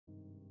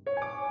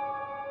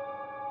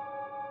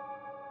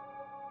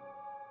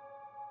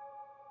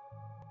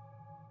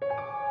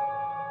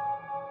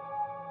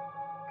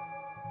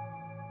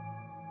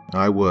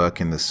I work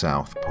in the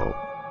South Pole.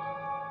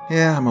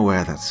 Yeah, I'm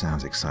aware that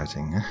sounds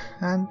exciting,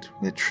 and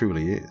it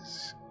truly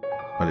is.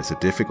 But it's a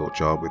difficult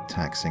job with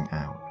taxing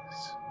hours.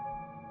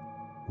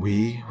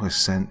 We were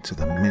sent to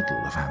the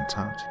middle of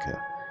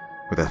Antarctica,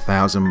 with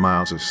 1,000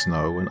 miles of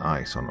snow and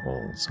ice on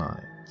all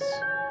sides.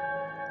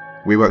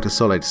 We worked a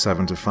solid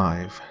 7 to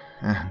 5,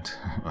 and,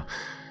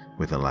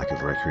 with the lack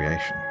of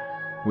recreation,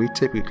 we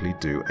typically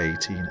do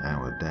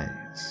 18-hour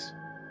days.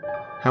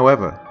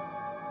 However,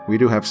 we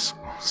do have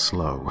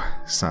slow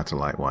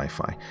satellite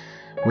Wi-Fi,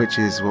 which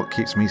is what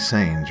keeps me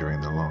sane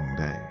during the long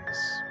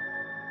days.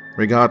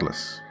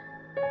 Regardless,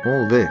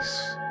 all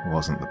this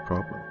wasn't the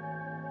problem.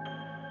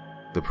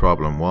 The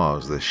problem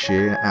was the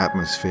sheer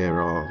atmosphere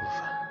of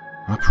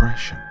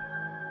oppression.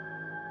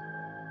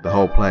 The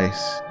whole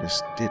place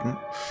just didn't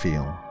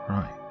feel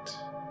right.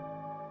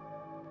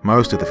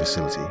 Most of the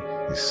facility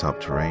is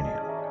subterranean,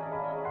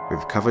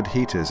 with covered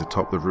heaters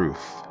atop the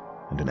roof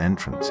and an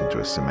entrance into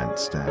a cement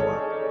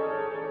stairwell.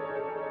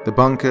 The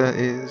bunker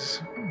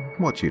is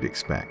what you'd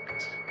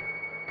expect.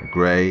 A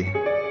grey,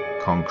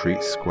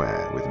 concrete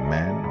square with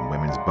men and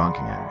women's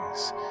bunking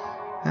areas,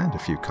 and a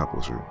few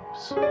couples'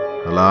 rooms.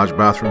 A large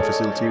bathroom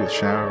facility with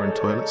shower and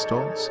toilet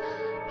stalls,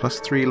 plus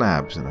 3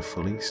 labs and a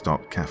fully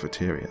stocked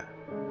cafeteria,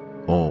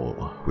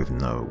 all with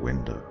no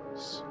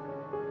windows.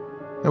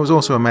 There was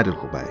also a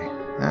medical bay,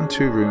 and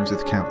 2 rooms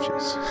with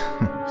couches,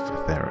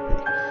 for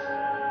therapy.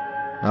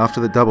 After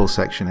the double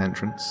section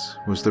entrance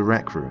was the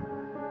rec room.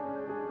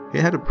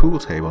 It had a pool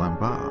table and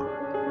bar.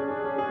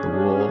 The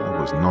wall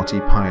was knotty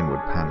pinewood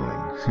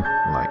paneling,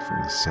 like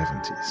from the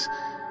 70s.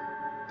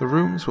 The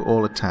rooms were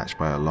all attached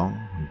by a long,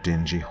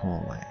 dingy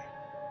hallway,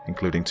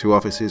 including 2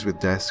 offices with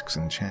desks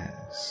and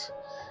chairs.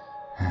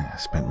 I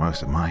spent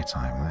most of my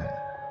time there.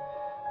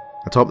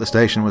 Atop the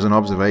station was an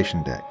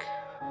observation deck,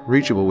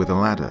 reachable with a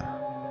ladder,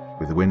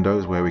 with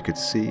windows where we could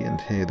see and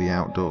hear the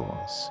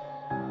outdoors.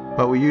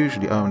 But we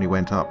usually only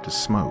went up to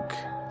smoke,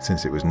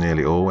 since it was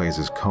nearly always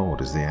as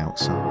cold as the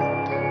outside.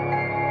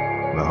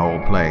 The whole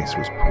place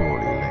was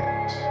poorly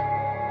lit.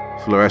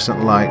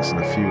 Fluorescent lights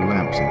and a few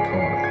lamps in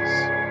corners.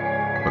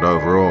 But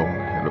overall,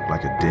 it looked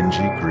like a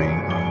dingy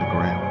green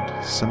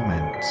underground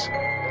cement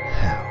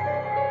hell.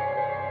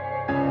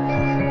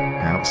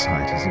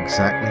 Outside is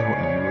exactly what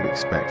you would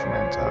expect from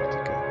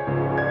Antarctica.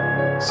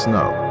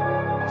 Snow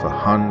for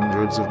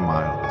hundreds of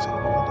miles in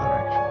all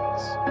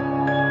directions.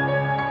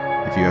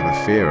 If you have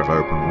a fear of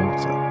open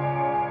water,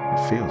 it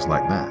feels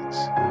like that,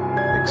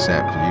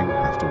 except you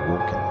have to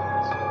walk in it.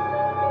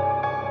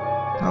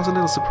 I was a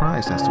little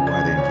surprised as to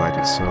why they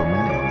invited so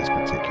many on this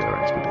particular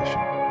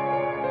expedition.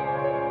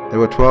 There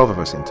were 12 of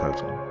us in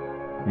total.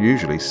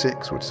 Usually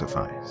 6 would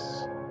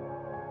suffice.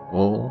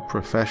 All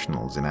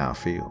professionals in our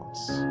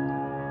fields.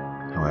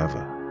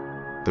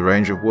 However, the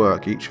range of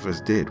work each of us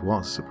did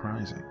was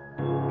surprising.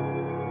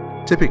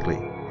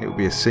 Typically, it would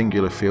be a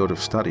singular field of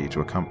study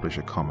to accomplish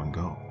a common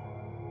goal.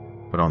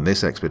 But on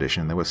this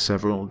expedition, there were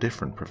several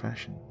different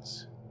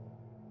professions.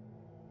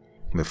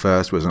 The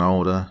first was an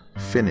older,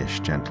 Finnish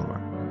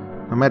gentleman,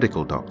 a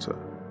medical doctor,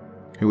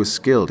 who was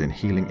skilled in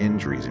healing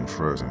injuries in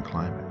frozen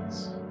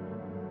climates.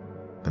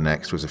 The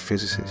next was a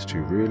physicist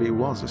who really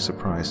was as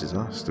surprised as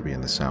us to be in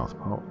the South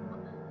Pole,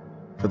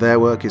 for their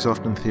work is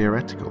often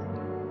theoretical,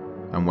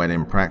 and when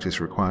in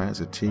practice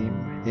requires a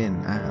team in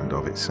and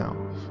of itself.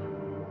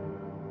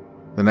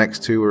 The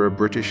next 2 were a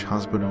British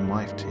husband and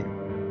wife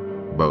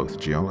team, both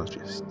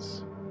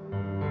geologists.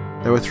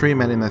 There were 3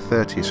 men in their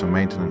 30s for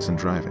maintenance and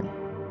driving,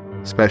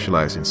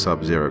 specialized in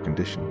sub-zero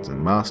conditions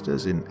and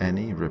masters in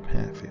any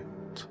repair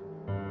field.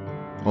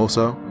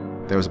 Also,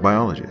 there was a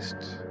biologist,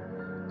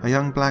 a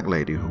young black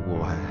lady who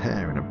wore her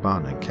hair in a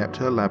bun and kept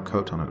her lab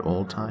coat on at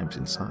all times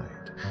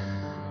inside.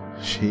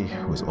 She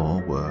was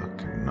all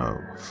work and no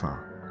fun.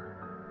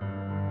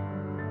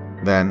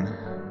 Then,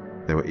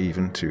 there were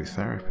even 2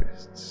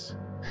 therapists.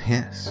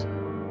 Yes,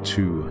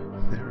 2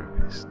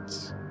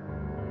 therapists.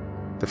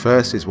 The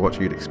first is what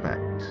you'd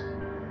expect.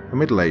 A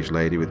middle-aged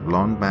lady with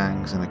blonde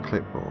bangs and a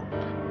clipboard,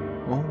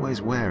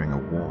 always wearing a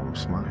warm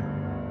smile.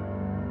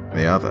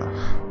 The other,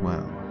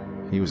 well,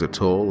 he was a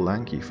tall,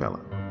 lanky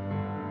fellow.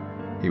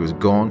 He was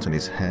gaunt and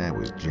his hair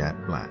was jet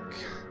black.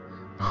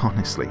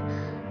 Honestly,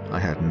 I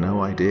had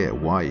no idea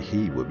why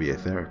he would be a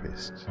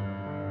therapist.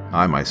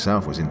 I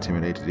myself was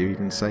intimidated to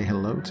even say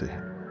hello to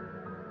him.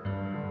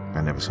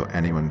 I never saw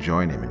anyone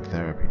join him in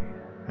therapy,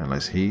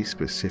 unless he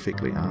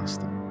specifically asked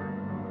them.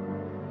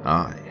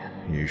 I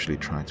usually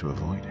tried to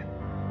avoid him.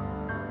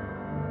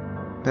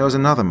 There was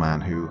another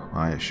man who,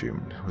 I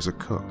assumed, was a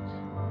cook,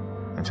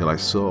 until I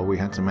saw we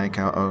had to make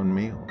our own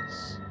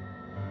meals.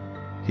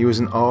 He was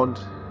an odd,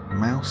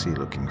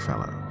 mousy-looking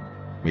fellow.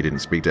 He didn't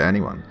speak to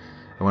anyone,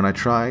 and when I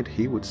tried,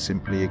 he would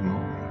simply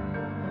ignore me.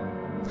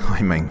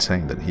 I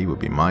maintained that he would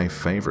be my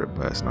favorite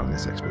person on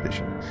this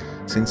expedition,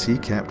 since he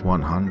kept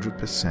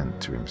 100%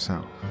 to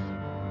himself.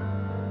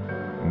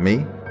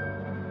 Me?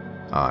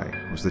 I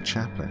was the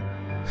chaplain.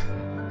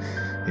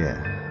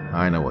 Yeah,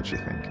 I know what you're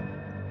thinking.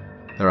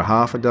 There are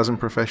half a dozen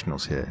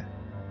professionals here,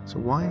 so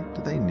why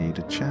do they need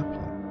a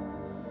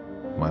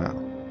chaplain? Well,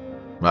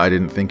 I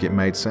didn't think it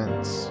made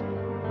sense,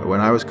 but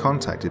when I was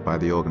contacted by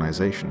the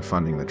organization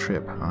funding the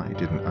trip, I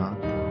didn't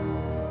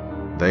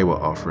argue. They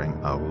were offering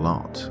a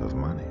lot of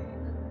money,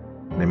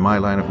 and in my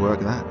line of work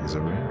that is a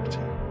rarity.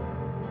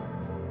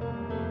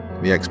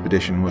 The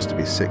expedition was to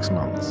be 6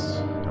 months,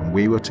 and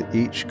we were to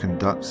each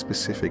conduct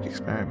specific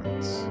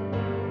experiments.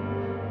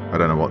 I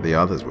don't know what the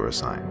others were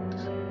assigned,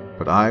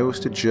 but I was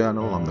to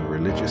journal on the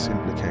religious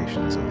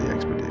implications of the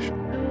expedition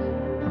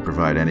and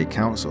provide any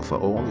counsel for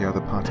all the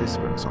other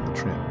participants on the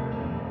trip,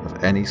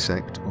 of any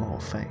sect or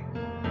faith.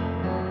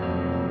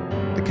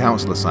 The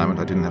counsel assignment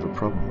I didn't have a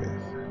problem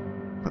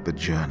with, but the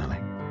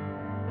journaling.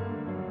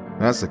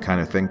 That's the kind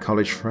of thing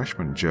college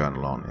freshmen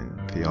journal on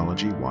in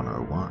Theology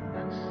 101.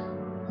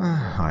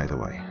 Either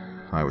way,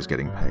 I was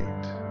getting paid.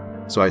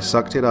 So I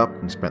sucked it up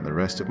and spent the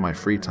rest of my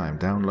free time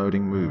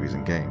downloading movies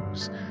and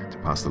games to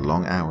pass the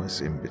long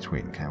hours in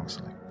between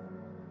counseling.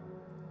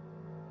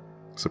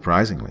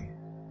 Surprisingly,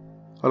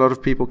 a lot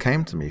of people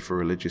came to me for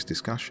religious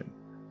discussion.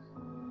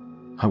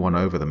 I won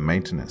over the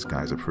maintenance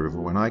guy's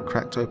approval when I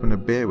cracked open a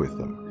beer with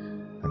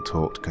them and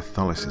talked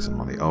Catholicism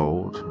on the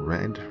old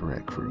red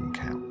rec room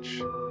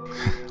couch.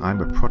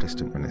 I'm a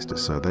Protestant minister,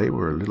 so they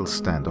were a little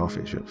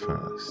standoffish at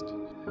first.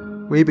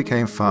 We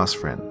became fast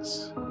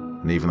friends,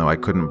 and even though I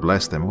couldn't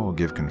bless them or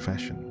give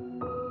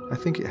confession, I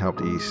think it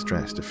helped ease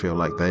stress to feel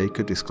like they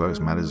could disclose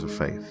matters of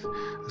faith,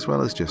 as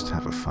well as just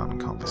have a fun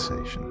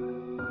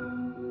conversation.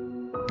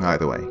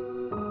 Either way,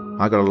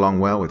 I got along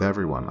well with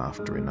everyone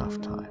after enough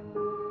time.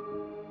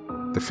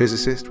 The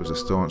physicist was a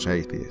staunch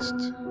atheist,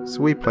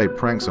 so we played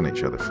pranks on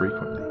each other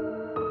frequently.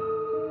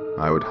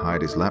 I would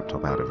hide his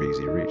laptop out of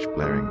easy reach,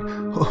 blaring,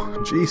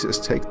 "Oh, Jesus,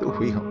 take the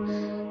wheel,"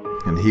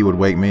 and he would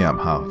wake me up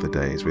half the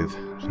days with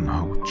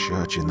 "No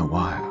Church in the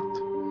Wild."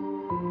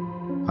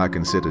 I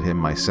considered him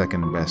my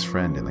second best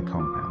friend in the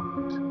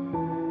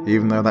compound,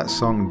 even though that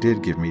song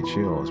did give me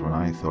chills when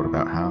I thought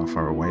about how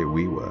far away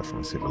we were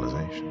from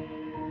civilization.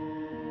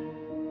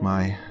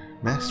 My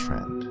best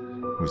friend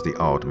was the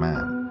odd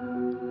man.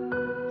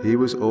 He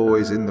was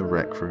always in the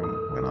rec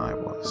room when I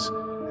was,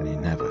 and he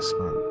never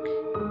spoke.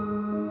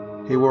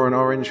 He wore an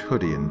orange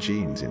hoodie and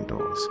jeans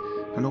indoors,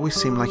 and always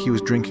seemed like he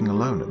was drinking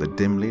alone at the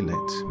dimly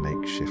lit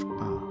makeshift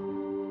bar.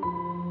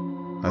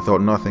 I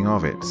thought nothing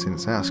of it,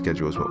 since our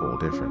schedules were all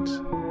different,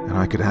 and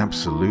I could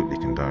absolutely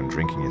condone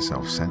drinking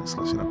yourself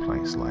senseless in a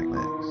place like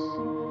this.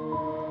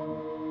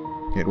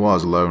 It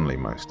was lonely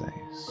most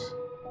days.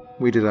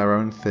 We did our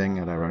own thing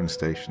at our own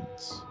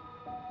stations,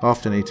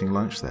 often eating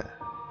lunch there.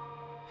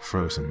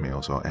 Frozen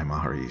meals or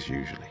MREs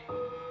usually.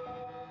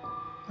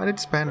 I did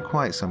spend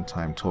quite some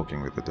time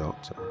talking with the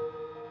doctor.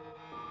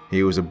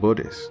 He was a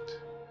Buddhist,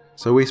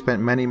 so we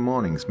spent many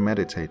mornings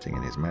meditating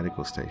in his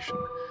medical station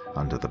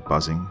under the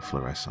buzzing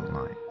fluorescent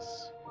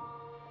lights.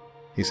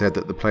 He said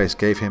that the place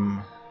gave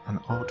him an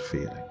odd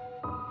feeling.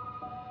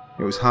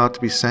 It was hard to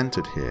be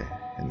centered here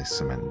in this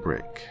cement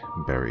brick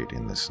buried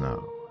in the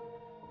snow.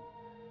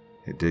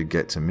 It did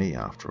get to me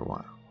after a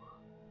while.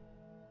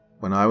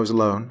 When I was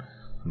alone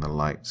and the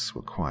lights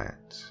were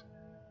quiet,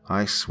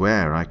 I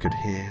swear I could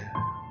hear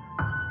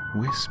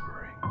whispering.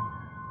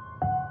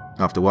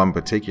 After one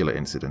particular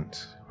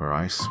incident, where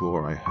I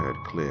swore I heard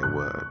clear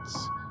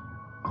words,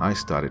 I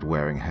started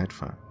wearing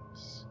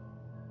headphones.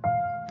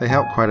 They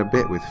helped quite a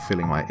bit with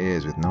filling my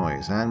ears with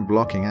noise and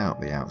blocking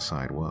out the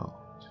outside world.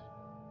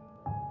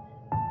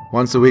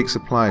 Once a week,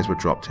 supplies were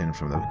dropped in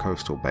from the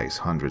coastal base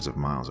hundreds of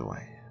miles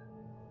away.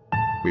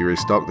 We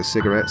restocked the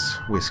cigarettes,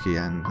 whiskey,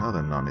 and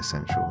other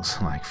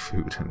non-essentials like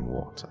food and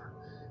water.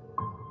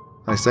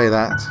 I say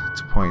that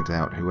to point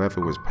out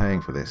whoever was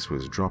paying for this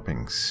was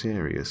dropping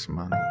serious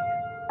money.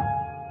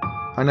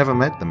 I never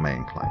met the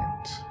main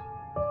client.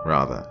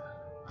 Rather,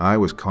 I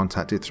was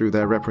contacted through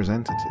their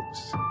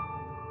representatives.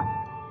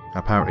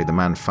 Apparently the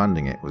man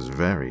funding it was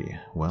very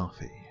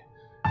wealthy,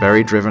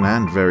 very driven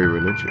and very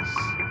religious.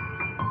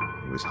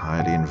 He was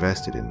highly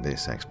invested in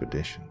this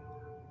expedition.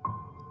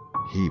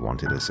 He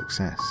wanted a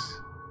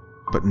success,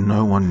 but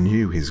no one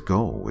knew his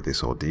goal with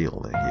this ordeal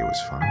that he was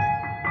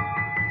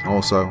funding.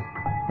 Also,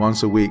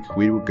 once a week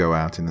we would go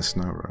out in the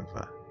snow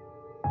rover,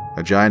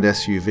 a giant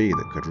SUV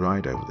that could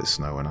ride over the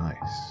snow and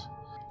ice.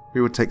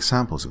 We would take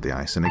samples of the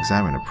ice and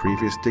examine a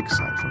previous dig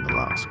site from the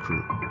last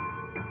crew.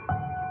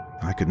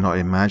 I could not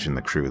imagine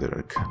the crew that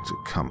had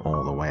come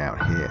all the way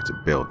out here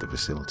to build the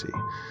facility,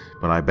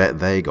 but I bet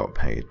they got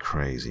paid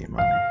crazy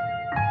money.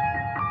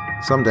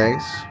 Some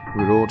days,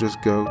 we would all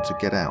just go to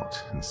get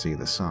out and see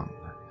the sun.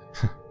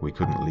 We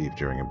couldn't leave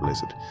during a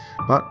blizzard,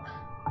 but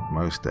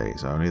most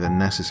days only the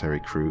necessary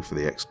crew for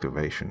the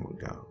excavation would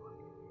go.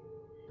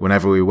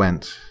 Whenever we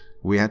went,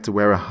 we had to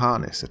wear a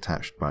harness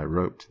attached by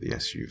rope to the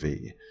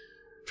SUV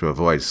to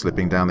avoid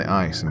slipping down the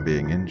ice and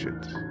being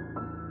injured.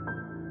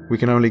 We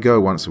can only go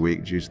once a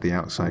week due to the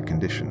outside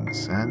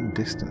conditions and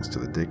distance to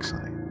the dig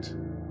site.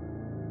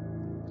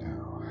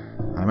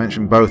 I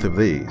mention both of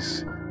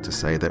these to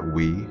say that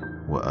we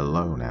were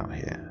alone out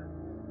here,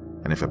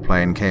 and if a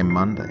plane came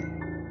Monday,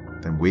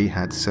 then we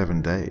had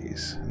 7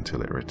 days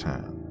until it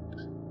returned.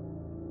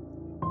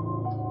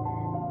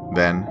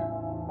 Then,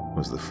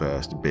 was the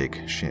first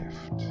big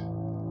shift.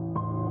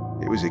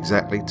 It was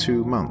exactly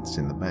 2 months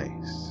in the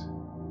base.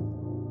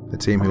 The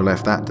team who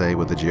left that day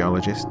were the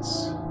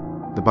geologists,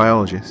 the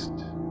biologist,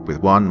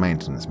 with one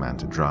maintenance man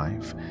to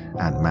drive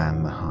and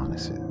man the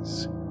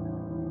harnesses.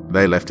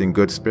 They left in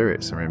good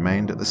spirits and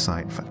remained at the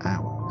site for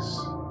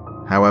hours.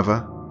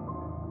 However,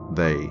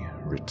 they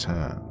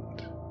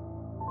returned,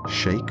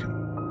 shaken.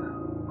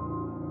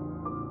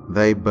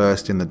 They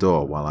burst in the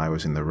door while I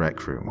was in the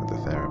rec room with the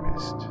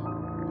therapist,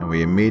 and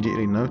we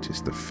immediately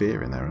noticed the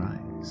fear in their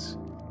eyes.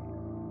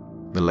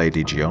 The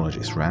lady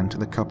geologist ran to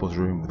the couple's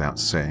room without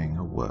saying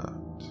a word.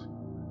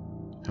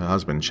 Her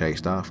husband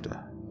chased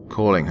after,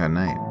 calling her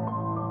name.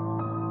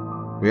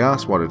 We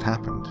asked what had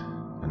happened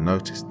and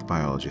noticed the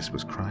biologist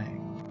was crying.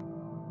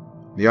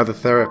 The other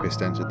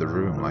therapist entered the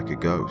room like a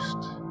ghost,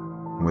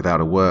 and without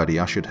a word he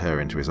ushered her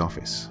into his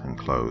office and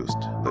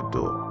closed the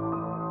door.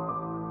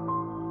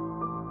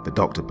 The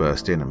doctor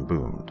burst in and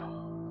boomed,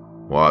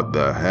 "What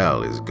the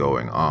hell is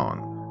going on?"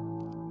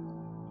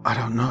 "I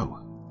don't know,"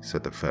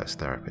 said the first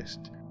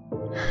therapist.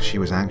 She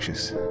was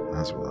anxious,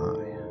 as was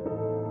I.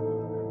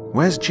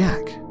 "Where's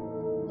Jack?"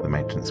 the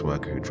maintenance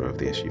worker who drove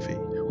the SUV.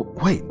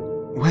 "Wait,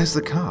 where's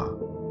the car?"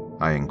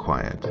 I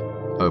inquired,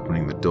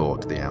 opening the door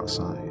to the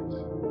outside.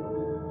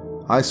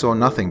 I saw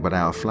nothing but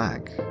our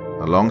flag,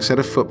 a long set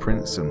of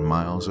footprints and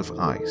miles of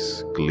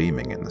ice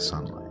gleaming in the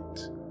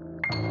sunlight.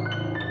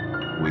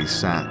 We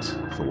sat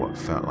for what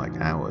felt like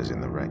hours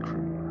in the rec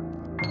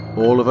room.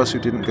 All of us who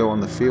didn't go on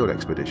the field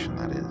expedition,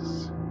 that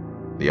is.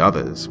 The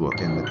others were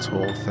in the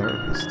tall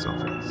therapist's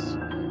office.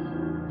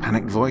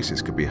 Panicked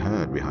voices could be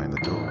heard behind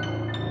the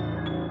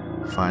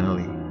door.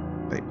 Finally,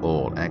 they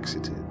all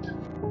exited.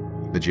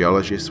 The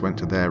geologists went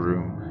to their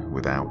room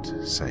without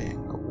saying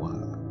a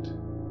word.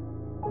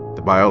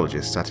 The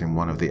biologist sat in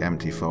one of the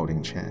empty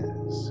folding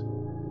chairs.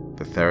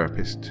 The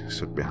therapist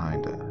stood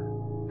behind her,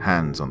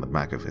 hands on the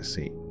back of her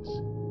seat.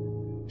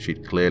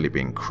 She'd clearly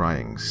been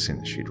crying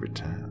since she'd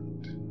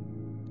returned.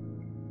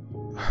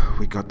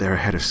 "We got there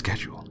ahead of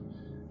schedule,"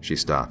 she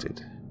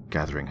started,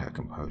 gathering her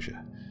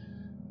composure.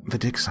 "The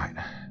dig site.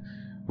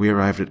 We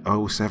arrived at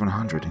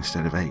 0700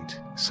 instead of 8,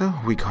 so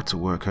we got to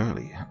work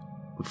early.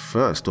 At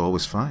first, all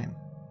was fine.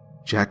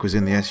 Jack was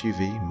in the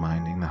SUV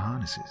minding the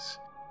harnesses.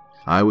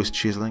 I was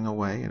chiseling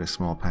away at a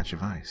small patch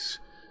of ice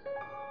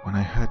when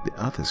I heard the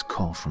others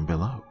call from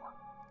below."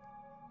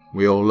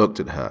 We all looked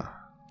at her,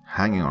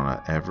 hanging on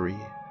her every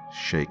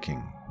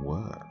shaking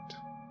word.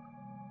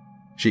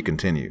 She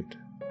continued,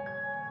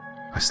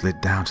 "I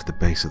slid down to the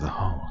base of the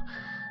hole,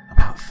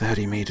 about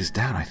 30 meters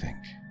down, I think.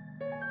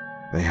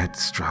 They had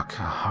struck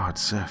a hard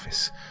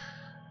surface.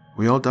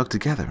 We all dug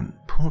together and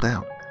pulled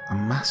out a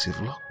massive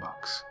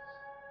lockbox.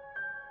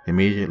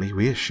 Immediately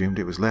we assumed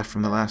it was left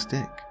from the last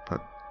dig,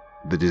 but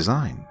the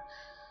design,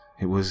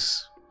 it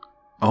was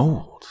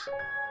old.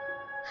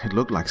 It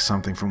looked like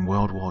something from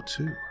World War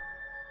II.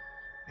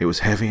 It was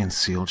heavy and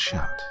sealed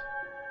shut.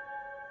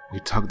 We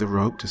tugged the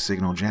rope to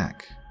signal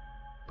Jack,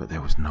 but there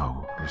was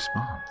no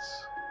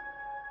response.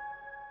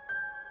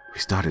 We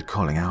started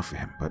calling out for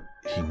him, but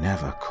he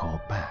never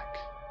called back.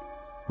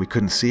 We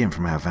couldn't see him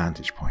from our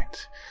vantage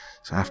point,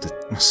 so after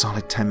a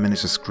solid 10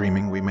 minutes of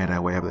screaming, we made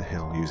our way up the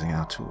hill using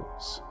our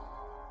tools.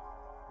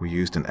 We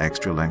used an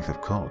extra length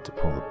of cord to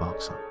pull the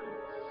box up.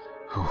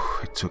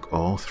 It took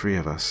all 3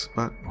 of us,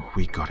 but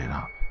we got it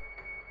up.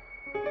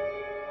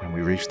 When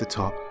we reached the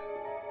top,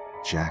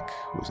 Jack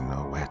was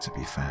nowhere to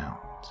be found.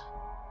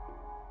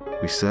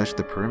 We searched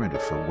the perimeter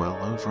for well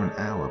over an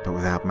hour, but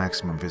without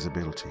maximum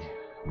visibility,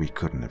 we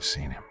couldn't have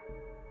seen him.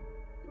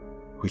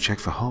 We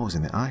checked for holes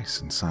in the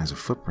ice and signs of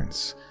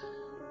footprints,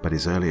 but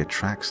his earlier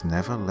tracks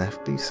never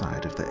left the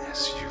side of the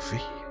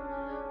SUV.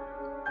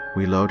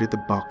 We loaded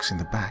the box in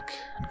the back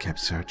and kept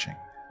searching.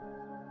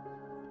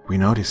 We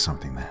noticed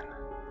something then.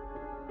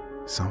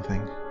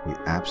 Something we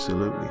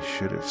absolutely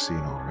should have seen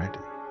already.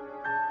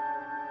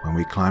 When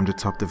we climbed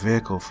atop the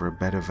vehicle for a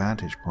better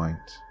vantage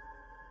point,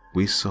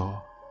 we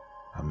saw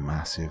a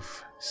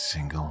massive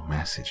single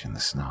message in the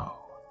snow.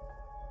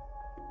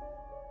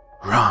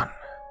 "Run!"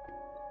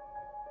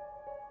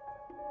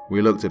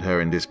 We looked at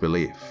her in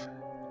disbelief,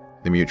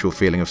 the mutual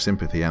feeling of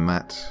sympathy and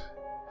that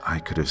I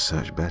could have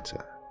searched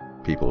better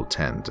people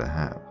tend to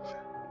have.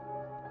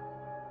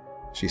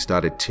 She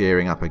started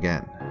tearing up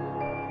again.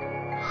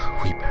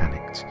 We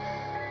panicked.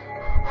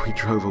 We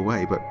drove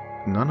away, but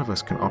none of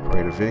us can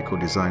operate a vehicle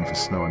designed for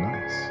snow and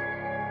ice.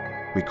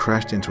 We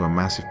crashed into a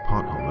massive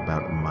pothole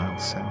about a mile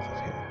south of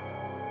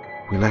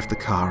here. We left the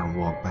car and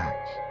walked back.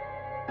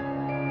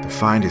 The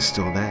find is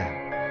still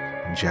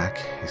there, and Jack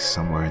is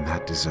somewhere in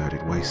that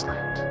deserted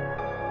wasteland.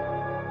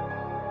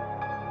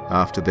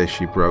 After this,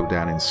 she broke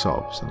down in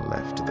sobs and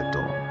left to the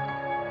door.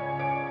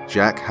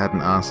 Jack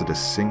hadn't answered a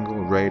single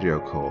radio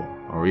call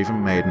or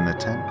even made an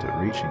attempt at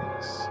reaching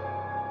us.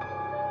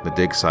 The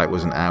dig site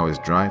was an hour's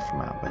drive from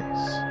our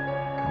base,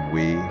 and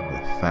we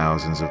were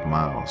thousands of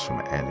miles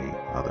from any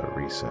other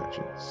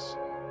researchers.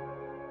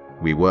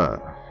 We were,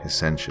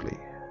 essentially,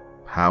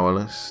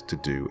 powerless to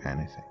do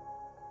anything.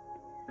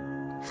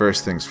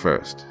 "First things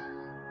first,"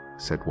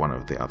 said one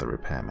of the other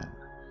repairmen.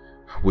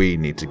 We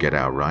need to get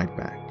our ride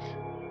back.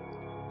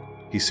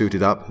 He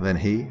suited up, then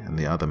he and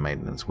the other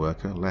maintenance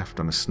worker left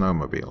on a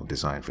snowmobile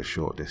designed for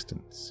short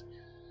distance.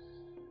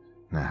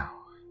 Now,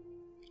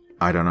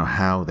 I don't know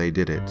how they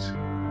did it,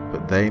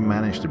 but they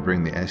managed to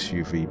bring the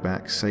SUV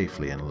back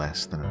safely in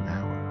less than an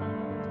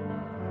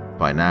hour.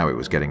 By now it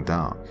was getting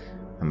dark,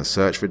 and the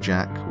search for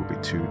Jack would be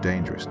too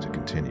dangerous to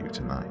continue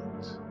tonight.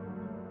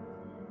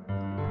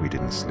 We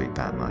didn't sleep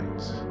that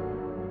night.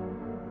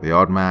 The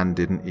odd man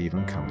didn't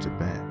even come to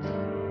bed.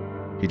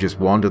 He just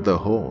wandered the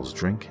halls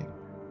drinking.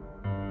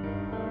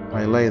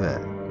 I lay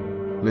there,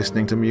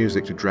 listening to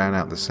music to drown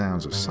out the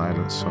sounds of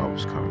silent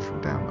sobs coming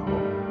from down the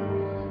hall.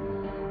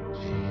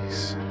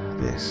 Jeez,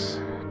 this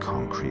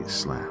concrete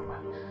slab.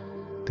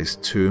 This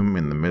tomb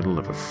in the middle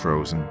of a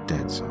frozen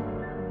dead zone.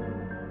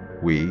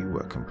 We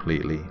were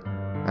completely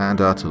and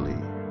utterly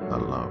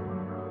alone.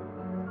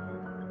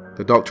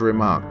 The doctor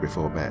remarked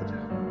before bed,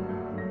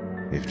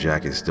 "If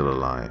Jack is still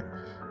alive,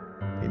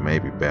 he may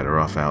be better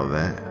off out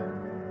there."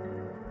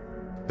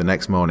 The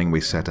next morning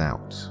we set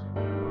out.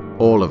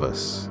 All of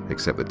us,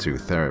 except the two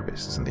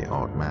therapists and the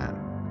odd man,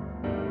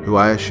 who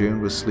I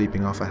assumed was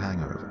sleeping off a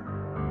hangover.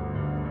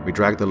 We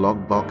dragged the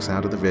log box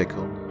out of the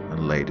vehicle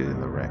and laid it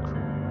in the rec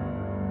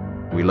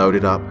room. We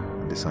loaded up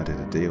and decided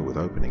to deal with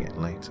opening it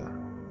later.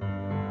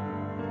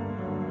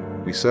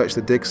 We searched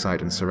the dig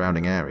site and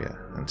surrounding area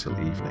until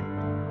evening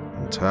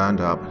and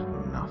turned up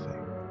nothing.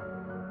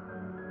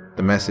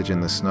 The message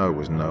in the snow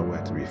was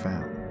nowhere to be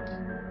found,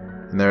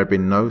 and there had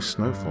been no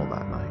snowfall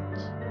that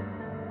night.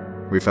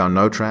 We found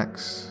no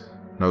tracks,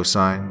 no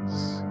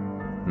signs,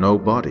 no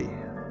body,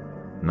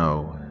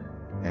 no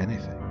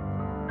anything.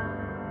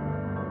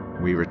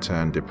 We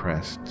returned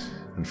depressed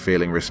and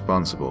feeling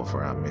responsible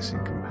for our missing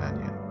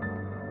companion.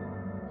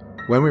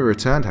 When we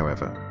returned,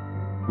 however,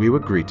 we were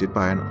greeted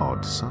by an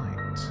odd sight.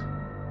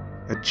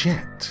 A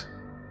jet.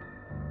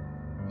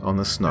 On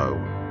the snow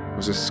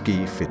was a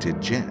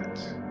ski-fitted jet,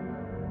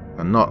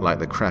 and not like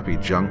the crappy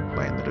junk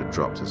plane that had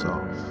dropped us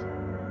off.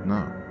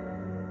 No,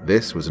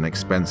 this was an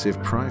expensive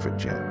private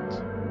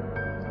jet.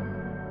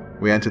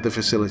 We entered the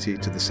facility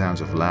to the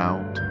sounds of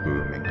loud,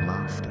 booming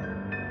laughter.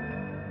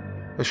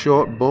 A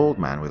short, bald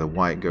man with a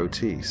white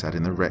goatee sat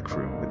in the rec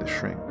room with the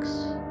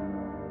shrinks.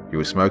 He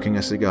was smoking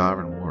a cigar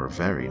and wore a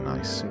very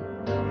nice suit.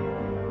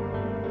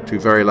 Two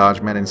very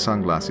large men in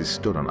sunglasses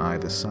stood on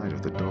either side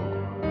of the door.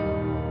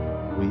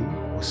 We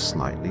were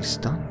slightly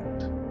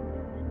stunned.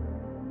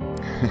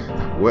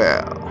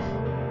 "Well,"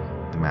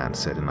 the man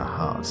said in a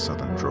hard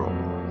southern drawl,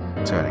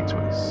 turning to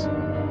us,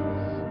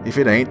 "if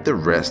it ain't the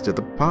rest of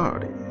the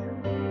party."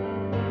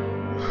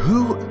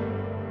 "Who?"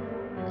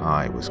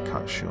 I was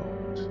cut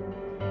short.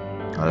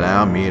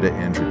 "Allow me to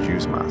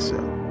introduce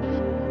myself."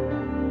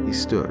 He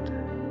stood,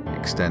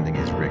 extending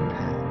his ringed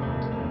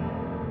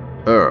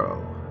hand. "Earl.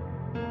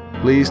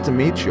 Pleased to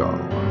meet y'all,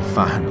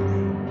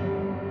 finally."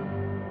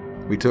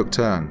 We took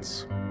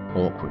turns,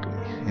 awkwardly,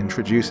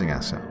 introducing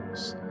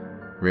ourselves,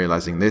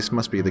 realizing this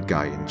must be the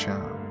guy in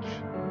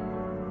charge.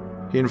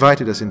 He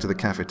invited us into the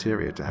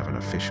cafeteria to have an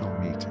official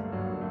meeting.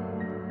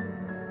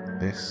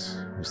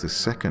 This was the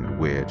second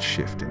weird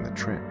shift in the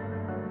trip.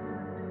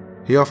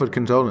 He offered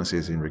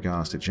condolences in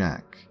regards to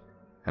Jack,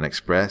 and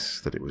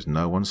expressed that it was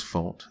no one's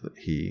fault that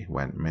he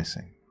went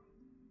missing.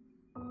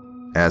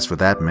 "As for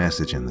that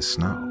message in the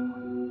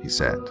snow," he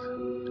said,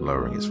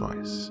 lowering his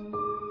voice,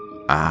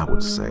 "I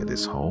would say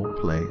this whole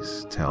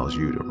place tells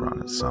you to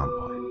run at some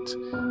point.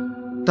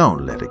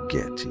 Don't let it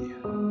get to you."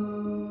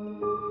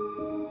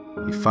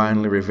 He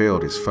finally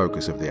revealed his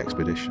focus of the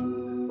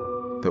expedition,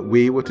 that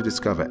we were to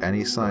discover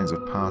any signs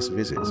of past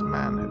visits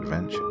man had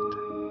ventured.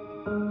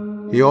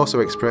 He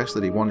also expressed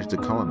that he wanted to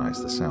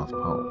colonize the South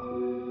Pole,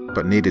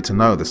 but needed to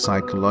know the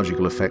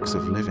psychological effects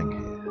of living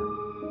here.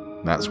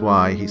 That's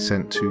why he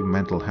sent 2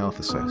 mental health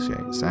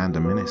associates and a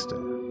minister.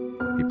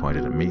 He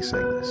pointed at me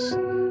saying this,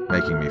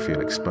 making me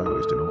feel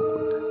exposed and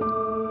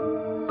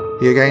awkward.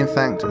 He again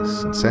thanked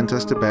us and sent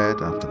us to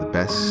bed after the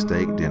best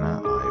steak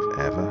dinner I've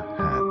ever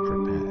had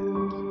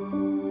prepared.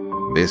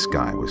 This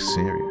guy was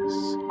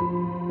serious.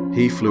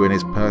 He flew in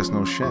his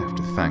personal chef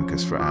to thank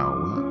us for our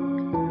work.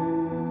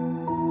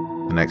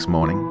 The next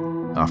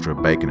morning, after a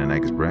bacon and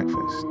eggs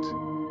breakfast,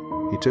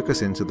 he took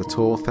us into the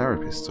tall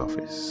therapist's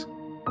office,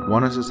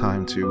 one at a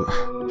time to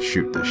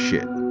shoot the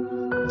shit,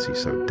 as he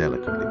so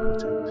delicately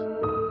put it.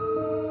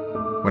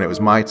 When it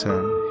was my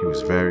turn, he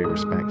was very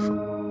respectful,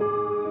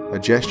 a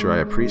gesture I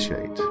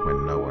appreciate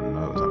when no one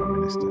knows I'm a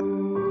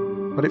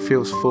minister, but it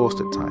feels forced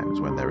at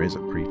times when there is a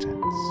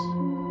pretense.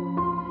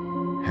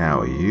 "How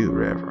are you,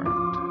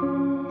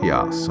 Reverend?" he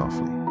asked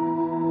softly.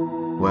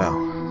 "Well,"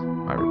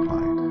 I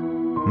replied,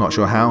 not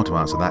sure how to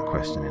answer that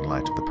question in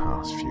light of the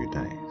past few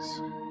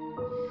days.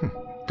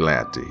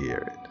 "Glad to hear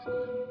it."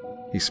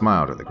 He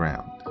smiled at the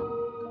ground.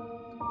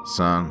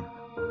 "Son,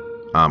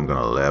 I'm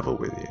gonna level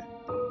with you.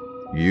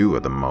 You are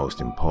the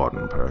most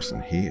important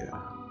person here."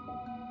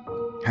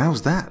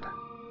 "How's that?"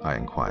 I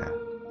inquire,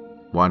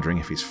 wondering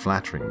if he's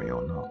flattering me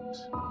or not.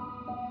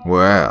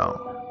 "Well,"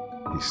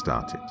 he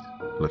started,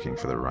 looking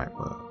for the right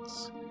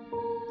words.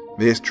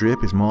 This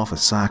trip is more for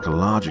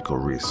psychological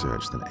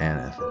research than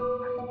anything.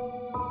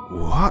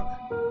 What?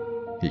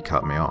 He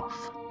cut me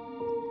off.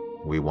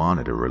 We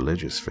wanted a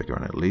religious figure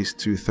and at least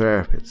 2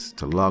 therapists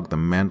to log the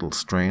mental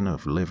strain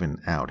of living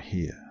out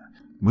here.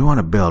 We want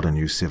to build a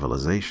new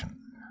civilization,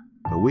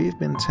 but we've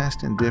been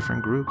testing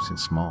different groups in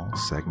small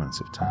segments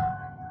of time.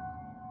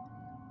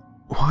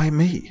 Why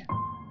me?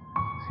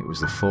 It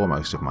was the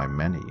foremost of my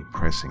many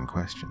pressing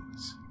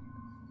questions.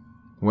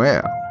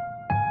 Well,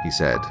 he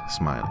said,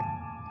 smiling,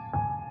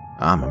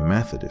 I'm a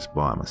Methodist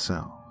boy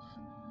myself,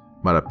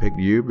 but I picked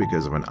you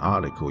because of an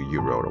article you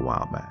wrote a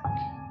while back.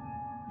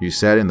 You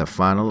said in the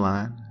final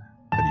line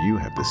that you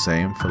have the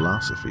same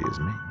philosophy as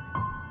me.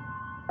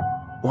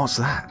 What's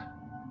that?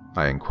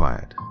 I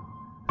inquired,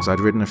 as I'd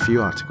written a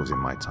few articles in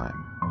my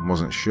time and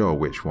wasn't sure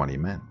which one he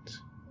meant.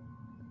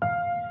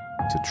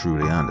 To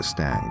truly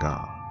understand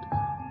God,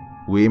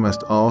 we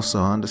must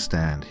also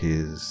understand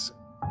his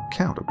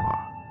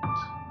counterpart.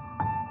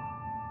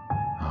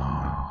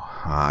 Oh,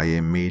 I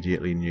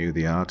immediately knew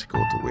the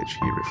article to which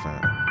he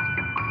referred.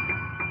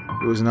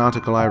 It was an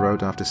article I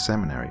wrote after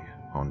seminary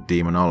on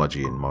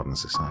demonology in modern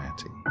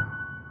society.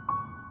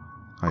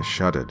 I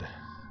shuddered,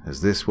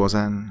 as this was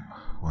an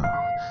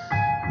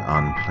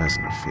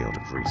unpleasant field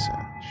of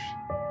research.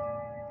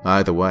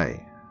 Either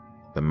way,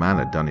 the man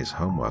had done his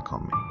homework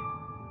on me,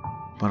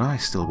 but I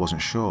still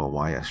wasn't sure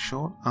why a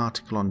short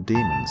article on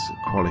demons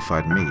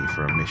qualified me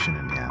for a mission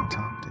in the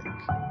Antarctic.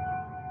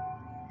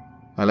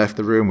 I left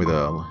the room with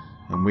Earl,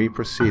 and we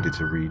proceeded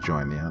to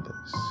rejoin the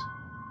others.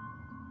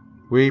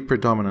 We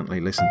predominantly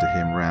listened to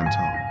him rant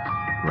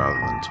on, rather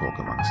than talk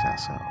amongst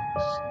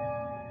ourselves.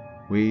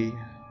 We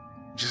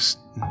just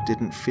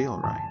didn't feel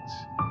right.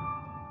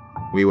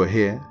 We were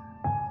here,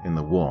 in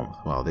the warmth,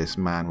 while this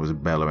man was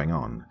bellowing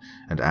on,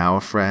 and our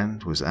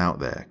friend was out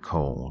there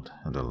cold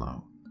and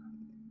alone.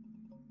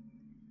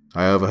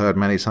 I overheard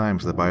many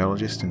times the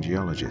biologists and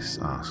geologists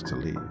ask to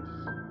leave.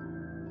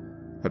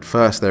 At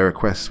first their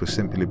requests were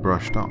simply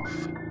brushed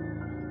off,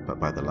 but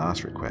by the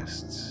last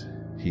requests,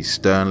 he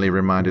sternly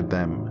reminded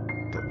them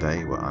that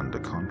they were under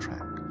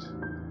contract.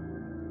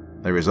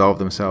 They resolved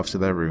themselves to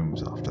their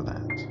rooms after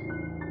that.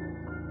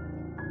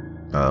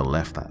 Earl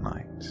left that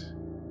night,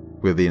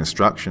 with the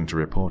instruction to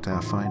report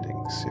our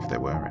findings, if there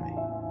were any.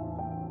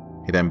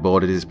 He then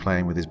boarded his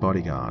plane with his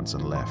bodyguards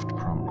and left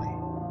promptly.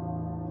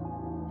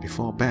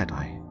 Before bed,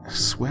 I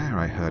swear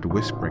I heard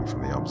whispering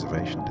from the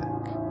observation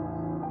deck,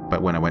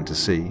 but when I went to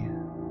see,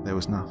 there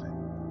was nothing.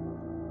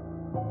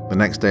 The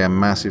next day, a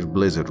massive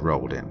blizzard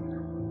rolled in.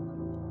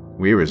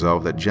 We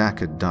resolved that Jack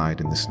had died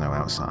in the snow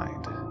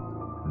outside.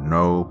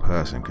 No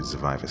person could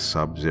survive a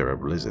sub-zero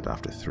blizzard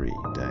after 3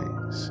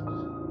 days.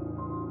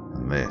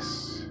 And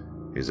this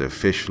is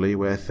officially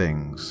where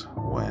things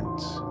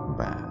went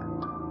bad.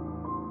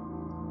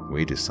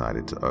 We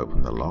decided to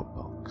open the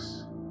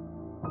lockbox.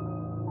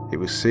 It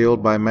was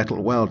sealed by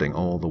metal welding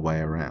all the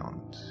way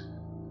around.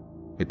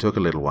 It took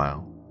a little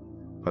while,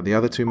 but the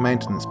other 2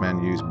 maintenance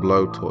men used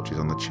blowtorches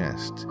on the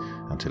chest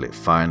until it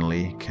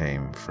finally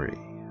came free.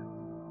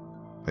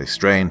 They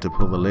strained to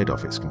pull the lid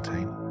off its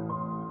container.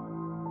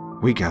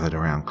 We gathered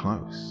around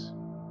close.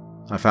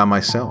 I found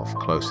myself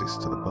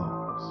closest to the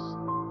box.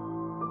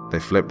 They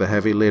flipped the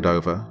heavy lid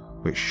over,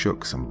 which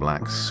shook some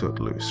black soot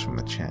loose from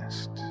the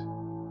chest.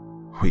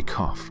 We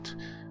coughed,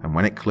 and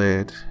when it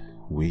cleared,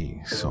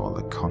 we saw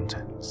the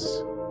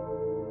contents.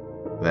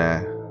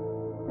 There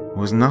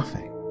was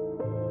nothing,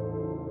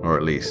 or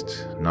at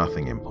least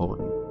nothing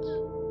important.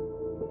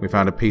 We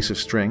found a piece of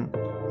string,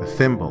 a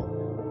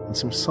thimble, and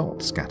some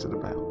salt scattered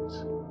about.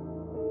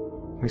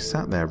 We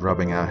sat there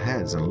rubbing our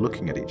heads and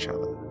looking at each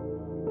other.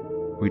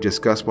 We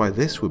discussed why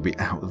this would be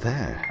out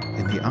there,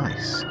 in the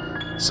ice,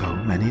 so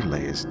many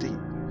layers deep.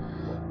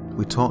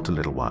 We talked a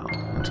little while,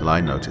 until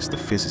I noticed the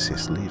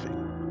physicist leaving.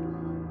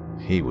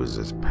 He was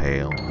as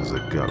pale as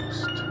a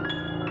ghost,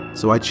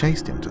 so I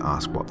chased him to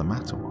ask what the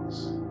matter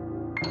was.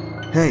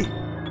 "Hey!"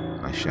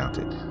 I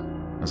shouted,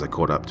 as I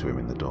caught up to him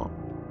in the door.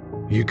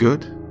 "You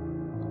good?"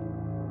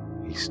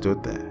 He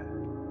stood there,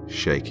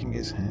 shaking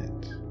his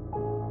head.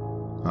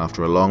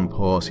 After a long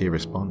pause, he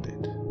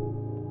responded,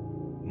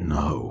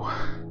 "No."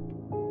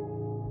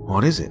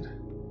 "What is it?"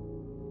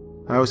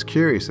 I was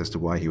curious as to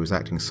why he was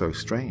acting so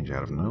strange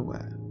out of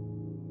nowhere.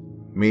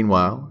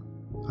 Meanwhile,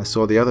 I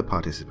saw the other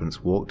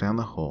participants walk down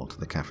the hall to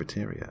the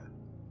cafeteria.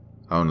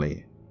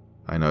 Only,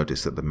 I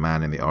noticed that the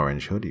man in the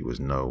orange hoodie was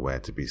nowhere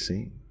to be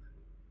seen.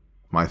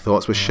 My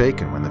thoughts were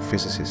shaken when the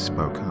physicist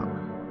spoke up.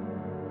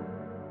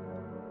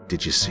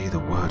 "Did you see the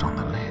word on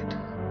the lid?"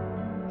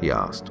 he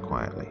asked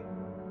quietly.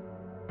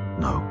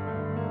 "No."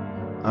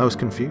 I was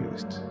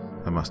confused.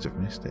 I must have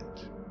missed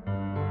it.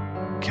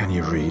 "Can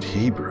you read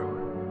Hebrew?"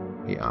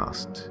 he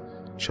asked,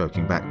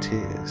 choking back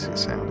tears, it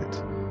sounded.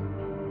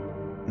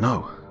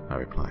 "No," I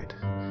replied.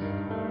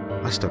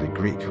 "I studied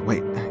Greek.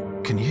 Wait,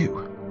 can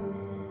you?"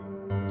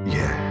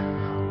 "Yeah,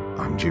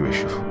 I'm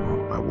Jewish.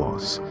 I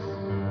was.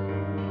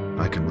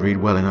 I can read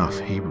well enough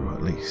Hebrew,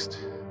 at least."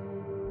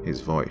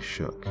 His voice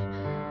shook.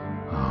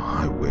 "Oh,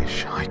 I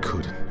wish I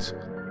couldn't."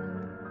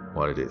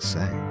 "What did it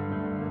say?"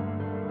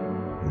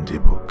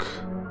 Dibuk,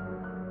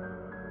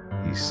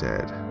 he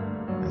said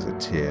as a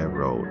tear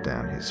rolled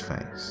down his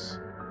face.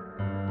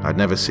 I'd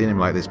never seen him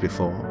like this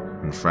before,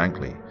 and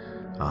frankly,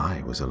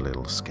 I was a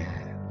little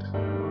scared.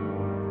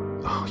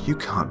 Oh, you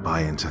can't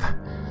buy into that.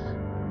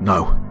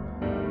 No,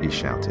 he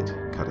shouted,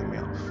 cutting me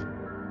off.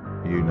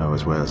 You know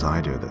as well as I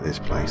do that this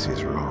place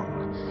is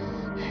wrong.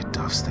 It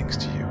does things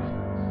to you.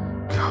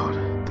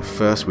 God, the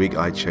first week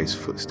I chased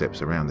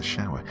footsteps around the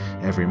shower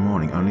every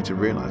morning only to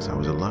realize I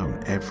was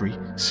alone every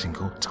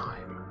single time.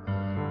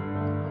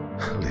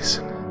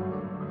 Listen,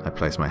 I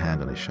placed my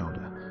hand on his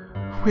shoulder.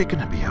 We're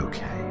gonna be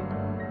okay.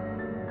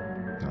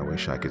 I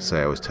wish I could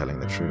say I was telling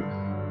the truth,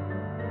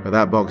 but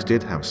that box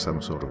did have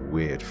some sort of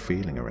weird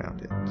feeling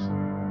around it.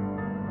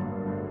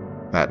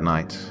 That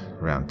night,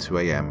 around 2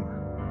 a.m.,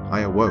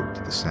 I awoke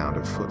to the sound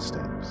of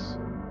footsteps.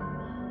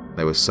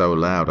 They were so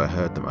loud I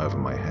heard them over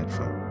my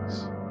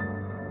headphones.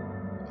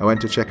 I went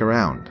to check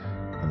around,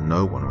 and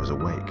no one was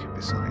awake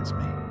besides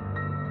me.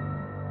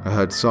 I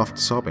heard soft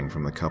sobbing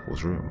from the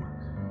couple's room,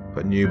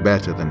 but knew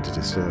better than to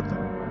disturb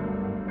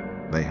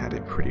them. They had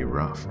it pretty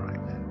rough right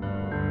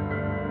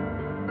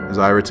now. As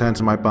I returned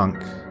to my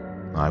bunk,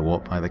 I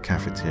walked by the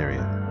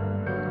cafeteria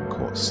and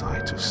caught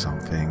sight of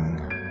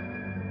something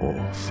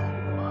awful.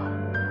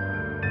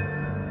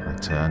 I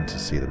turned to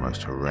see the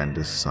most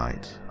horrendous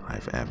sight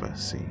I've ever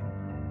seen.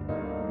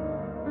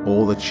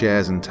 All the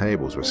chairs and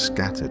tables were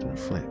scattered and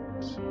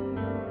flipped.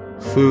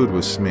 Food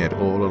was smeared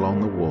all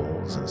along the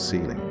walls and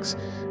ceilings,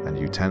 and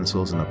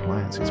utensils and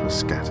appliances were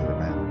scattered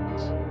about.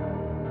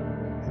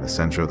 In the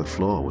center of the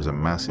floor was a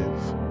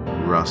massive,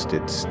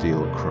 rusted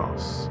steel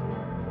cross,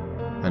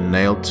 and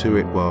nailed to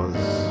it was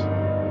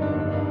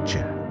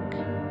Jack.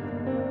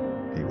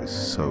 He was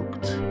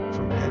soaked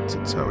from head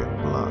to toe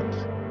in blood,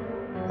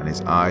 and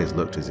his eyes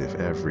looked as if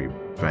every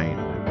vein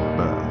had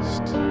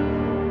burst.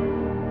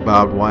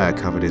 Barbed wire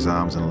covered his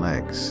arms and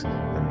legs,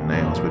 and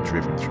nails were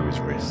driven through his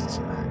wrists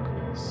and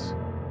ankles.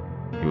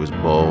 He was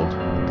bald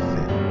and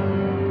thin,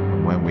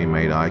 and when we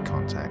made eye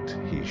contact,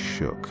 he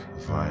shook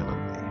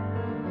violently.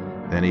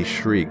 Then he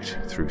shrieked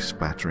through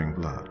spattering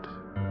blood.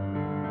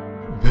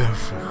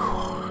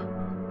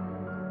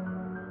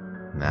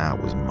 Now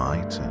it was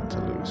my turn to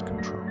lose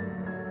control.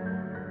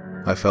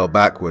 I fell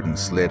backward and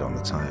slid on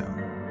the tile.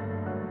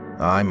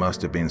 I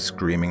must have been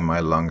screaming my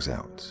lungs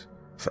out,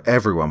 for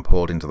everyone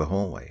poured into the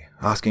hallway,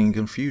 asking in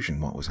confusion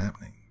what was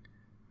happening.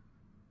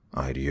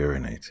 I'd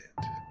urinated.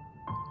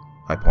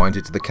 I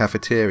pointed to the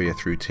cafeteria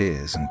through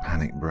tears and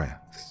panicked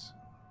breaths.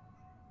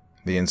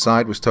 The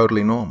inside was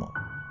totally normal.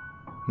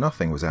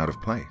 Nothing was out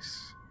of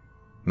place.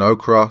 No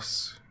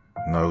cross,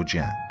 no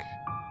Jack,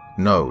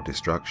 no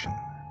destruction.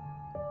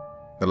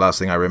 The last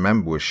thing I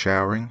remember was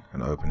showering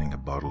and opening a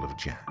bottle of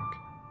Jack.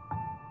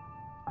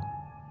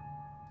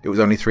 It was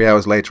only 3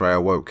 hours later I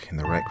awoke in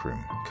the rec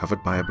room,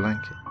 covered by a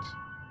blanket.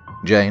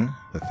 Jane,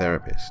 the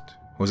therapist,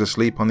 was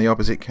asleep on the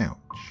opposite couch.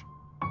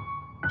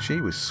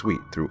 She was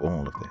sweet through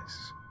all of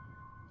this,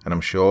 and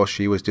I'm sure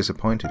she was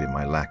disappointed in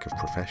my lack of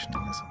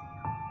professionalism.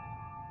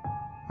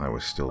 I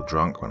was still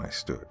drunk when I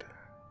stood.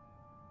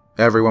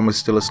 Everyone was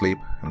still asleep,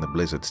 and the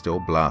blizzard still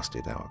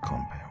blasted our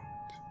compound.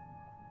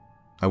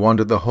 I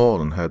wandered the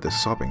hall and heard the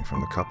sobbing from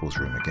the couple's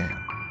room again.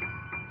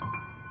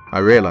 I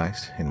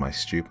realized, in my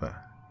stupor,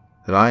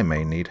 that I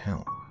may need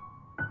help.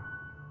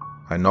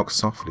 I knocked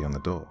softly on the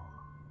door,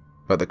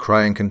 but the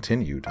crying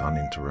continued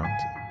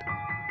uninterrupted.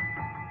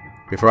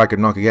 Before I could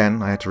knock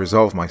again, I had to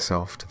resolve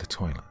myself to the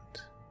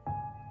toilet.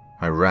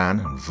 I ran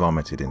and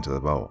vomited into the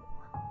bowl,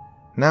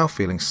 now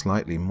feeling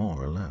slightly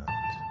more alert.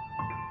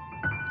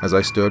 As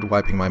I stood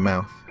wiping my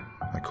mouth,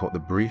 I caught the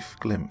brief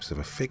glimpse of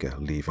a figure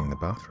leaving the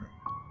bathroom.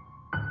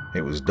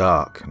 It was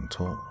dark and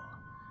tall,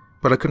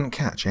 but I couldn't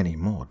catch any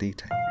more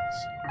details.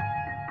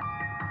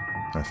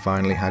 I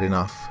finally had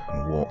enough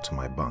and walked to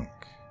my bunk.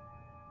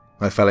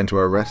 I fell into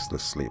a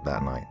restless sleep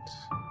that night,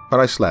 but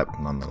I slept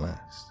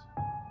nonetheless.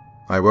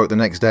 I woke the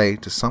next day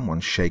to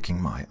someone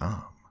shaking my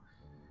arm.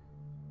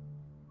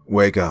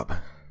 Wake up.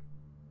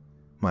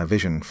 My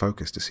vision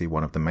focused to see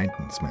one of the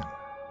maintenance men.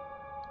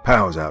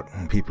 Power's out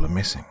and people are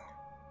missing.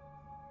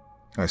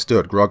 I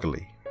stood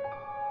groggily.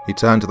 He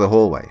turned to the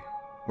hallway,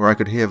 where I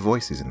could hear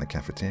voices in the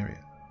cafeteria.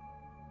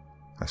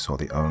 I saw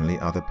the only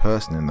other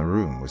person in the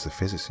room was the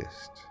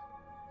physicist.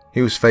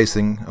 He was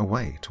facing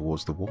away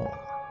towards the wall.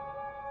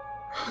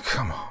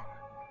 Come on,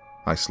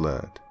 I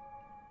slurred.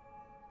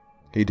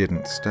 He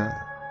didn't stir.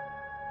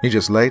 He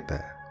just laid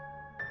there.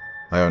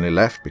 I only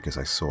left because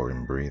I saw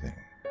him breathing.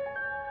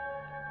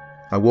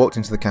 I walked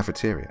into the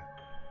cafeteria.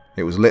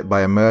 It was lit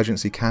by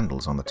emergency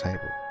candles on the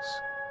tables,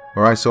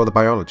 where I saw the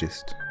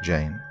biologist,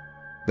 Jane,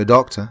 the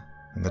doctor,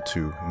 and the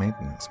 2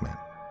 maintenance men.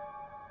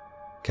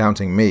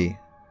 Counting me,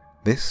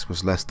 this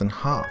was less than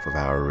half of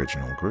our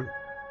original group.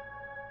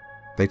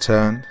 They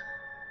turned,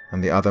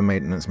 and the other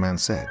maintenance man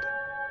said,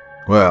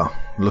 Well,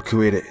 look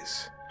who it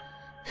is.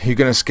 You're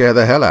going to scare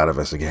the hell out of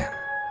us again.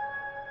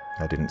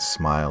 I didn't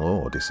smile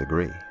or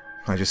disagree.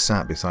 I just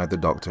sat beside the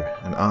doctor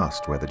and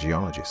asked where the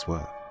geologists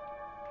were.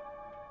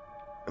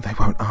 They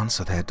won't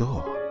answer their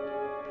door,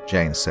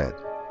 Jane said.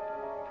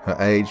 her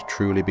age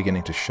truly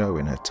beginning to show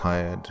in her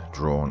tired,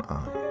 drawn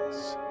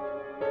eyes.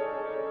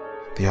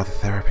 "The other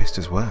therapist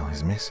as well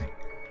is missing."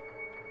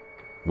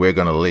 "We're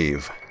gonna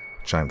leave,"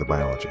 chimed the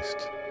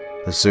biologist.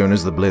 "As soon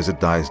as the blizzard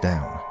dies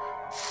down.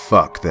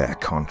 Fuck their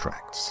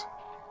contracts."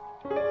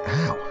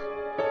 "How?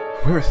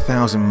 We're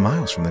 1,000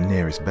 miles from the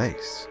nearest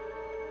base."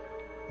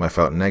 I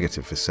felt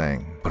negative for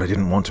saying, but I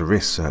didn't want to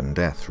risk certain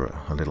death for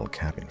a little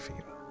cabin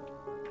fever.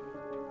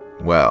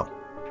 "Well,"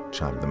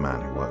 chimed the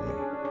man who woke me,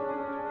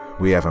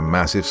 "we have a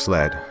massive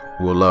sled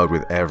we'll load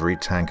with every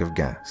tank of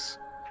gas.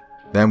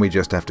 Then we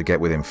just have to get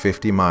within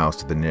 50 miles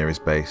to the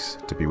nearest base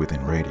to be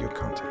within radio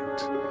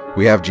contact.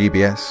 We have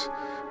GPS,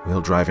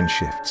 we'll drive in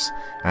shifts,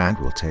 and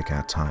we'll take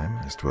our time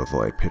as to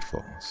avoid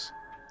pitfalls."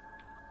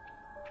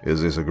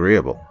 "Is this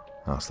agreeable?"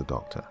 asked the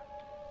doctor.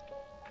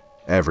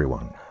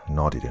 Everyone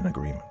nodded in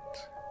agreement.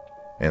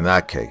 "In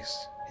that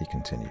case," he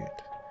continued,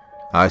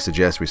 "I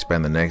suggest we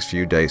spend the next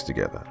few days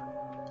together,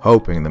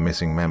 hoping the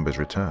missing members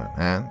return,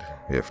 and,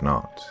 if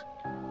not,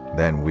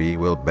 then we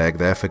will beg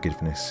their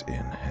forgiveness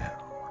in hell."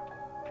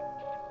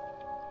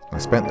 I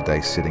spent the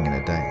day sitting in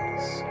a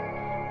daze.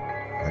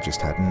 I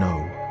just had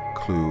no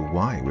clue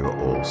why we were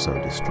all so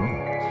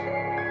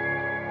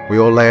distraught. We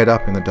all layered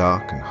up in the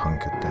dark and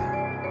hunkered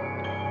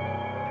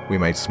down. We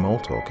made small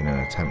talk in an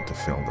attempt to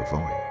fill the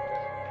void.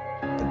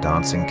 The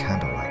dancing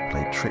candlelight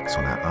played tricks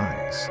on our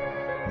eyes,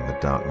 and the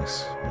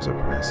darkness was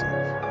oppressive.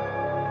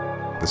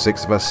 The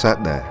six of us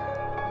sat there,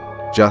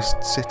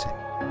 just sitting,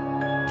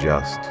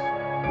 just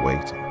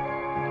waiting.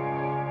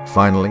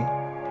 Finally,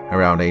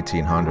 around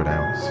 1800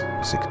 hours,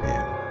 6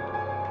 p.m.,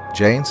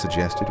 Jane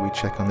suggested we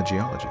check on the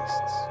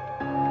geologists.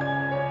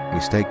 We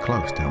stayed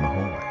close down the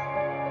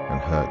hallway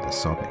and heard the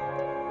sobbing.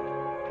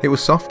 It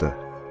was softer,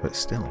 but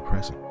still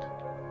present.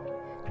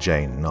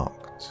 Jane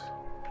knocked,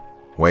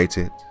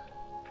 waited,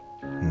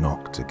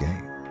 knocked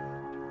again.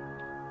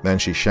 Then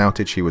she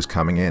shouted she was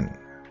coming in,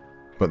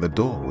 but the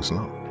door was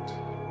locked.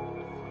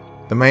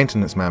 The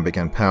maintenance man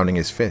began pounding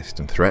his fist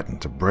and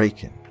threatened to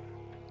break in.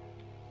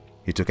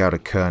 He took out a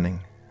kerning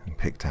and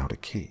picked out a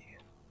key.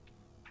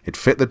 It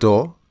fit the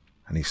door,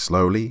 and he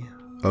slowly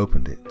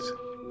opened it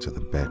to the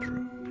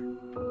bedroom.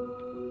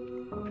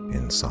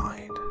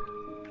 Inside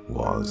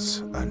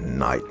was a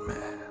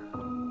nightmare.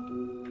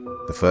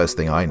 The first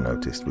thing I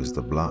noticed was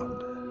the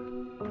blood.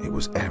 It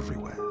was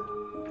everywhere.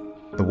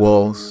 The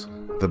walls,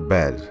 the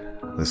bed,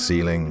 the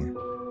ceiling,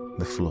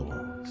 the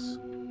floors.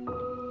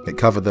 It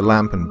covered the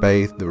lamp and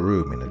bathed the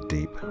room in a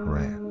deep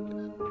red.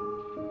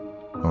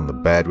 On the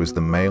bed was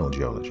the male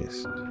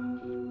geologist.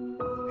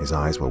 His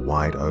eyes were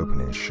wide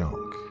open in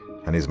shock,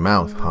 and his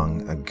mouth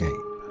hung agape.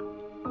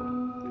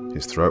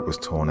 His throat was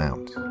torn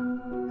out,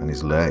 and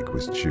his leg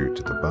was chewed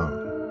to the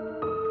bone.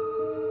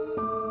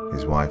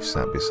 His wife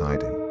sat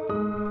beside him.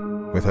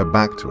 With her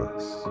back to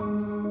us,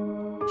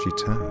 she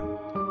turned,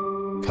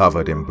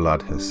 covered in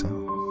blood herself.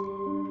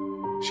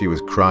 She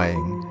was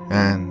crying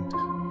and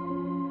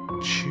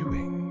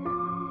chewing.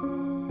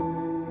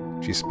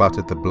 She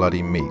sputtered the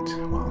bloody meat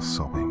while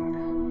sobbing.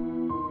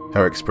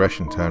 Her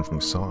expression turned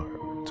from sorrow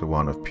to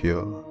one of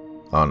pure,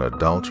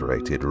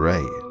 unadulterated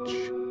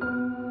rage.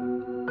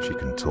 She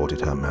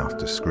contorted her mouth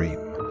to scream,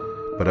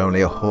 but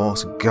only a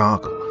hoarse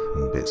gargle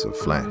and bits of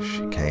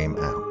flesh came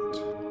out.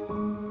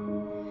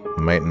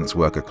 The maintenance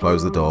worker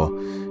closed the door,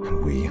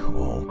 and we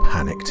all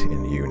panicked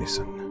in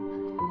unison.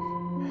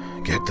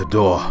 "Get the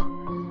door,"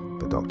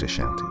 the doctor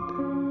shouted.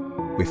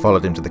 We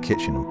followed him to the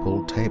kitchen and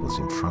pulled tables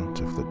in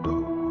front of the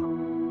door.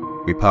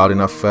 We piled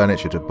enough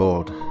furniture to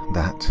board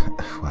that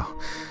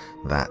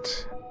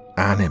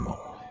animal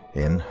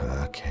in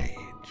her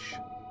cage.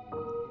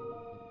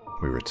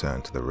 We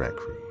returned to the rec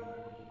room.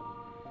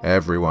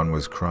 Everyone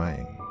was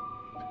crying,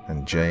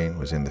 and Jane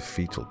was in the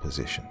fetal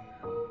position,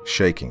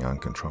 shaking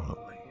uncontrollably.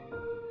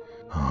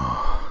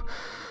 "Oh,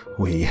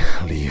 we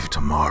leave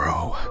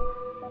tomorrow,"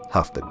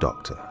 huffed the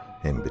doctor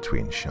in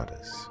between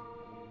shudders.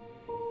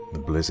 The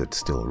blizzard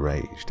still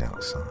raged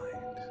outside.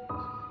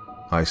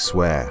 I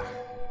swear,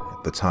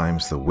 at the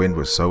times the wind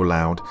was so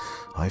loud,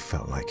 I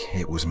felt like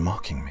it was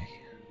mocking me.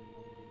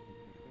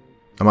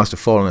 I must have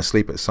fallen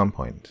asleep at some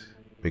point,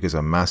 because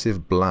a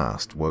massive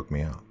blast woke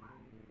me up.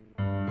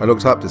 I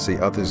looked up to see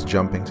others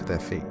jumping to their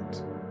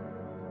feet.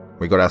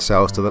 We got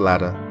ourselves to the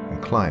ladder and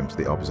climbed to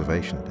the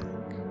observation deck.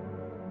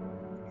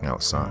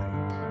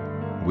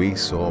 Outside, we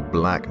saw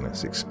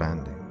blackness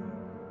expanding,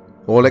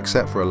 all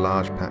except for a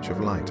large patch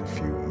of light a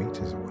few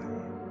meters away.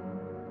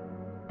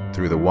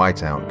 Through the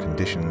whiteout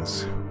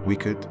conditions, we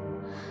could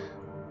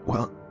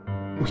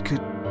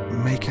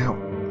make out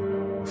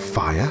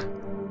fire.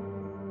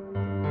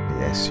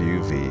 The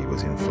SUV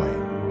was in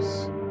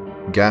flames,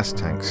 gas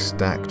tanks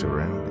stacked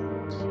around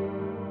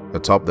it.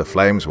 Atop the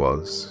flames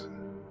was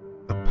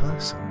a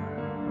person.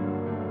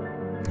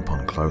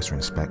 Upon closer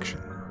inspection,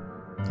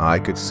 I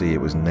could see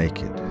it was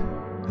naked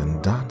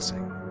and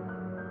dancing.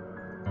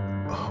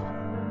 "Oh,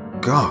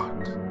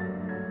 God!"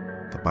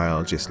 The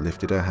biologist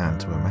lifted her hand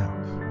to her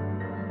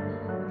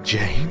mouth.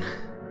 "Jane?"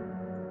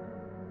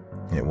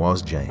 It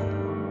was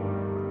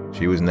Jane.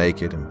 She was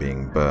naked and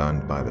being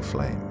burned by the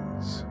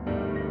flames.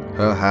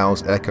 Her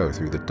howls echo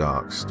through the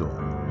dark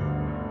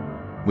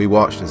storm. We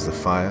watched as the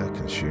fire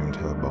consumed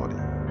her body.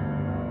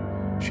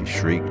 She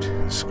shrieked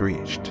and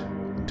screeched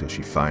until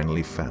she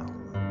finally fell,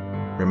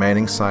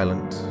 remaining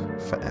silent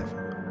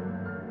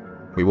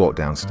forever. We walked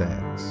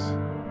downstairs,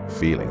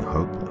 feeling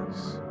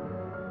hopeless.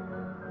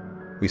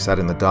 We sat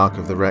in the dark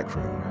of the rec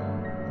room,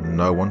 and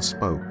no one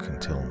spoke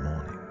until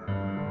morning.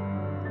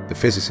 The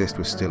physicist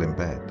was still in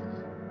bed.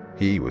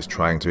 He was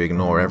trying to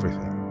ignore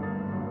everything,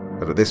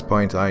 but at this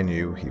point I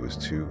knew he was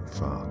too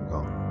far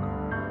gone.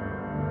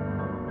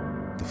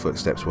 The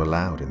footsteps were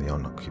loud in the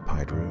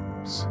unoccupied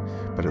rooms,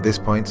 but at this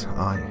point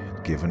I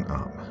had given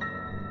up.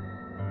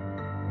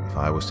 If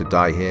I was to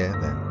die here,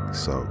 then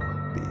so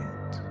be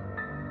it.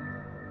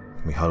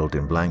 We huddled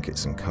in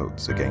blankets and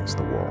coats against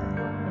the wall.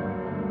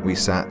 We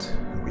sat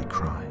and we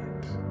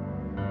cried.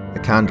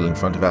 The candle in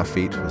front of our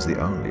feet was the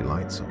only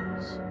light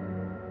source.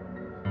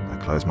 I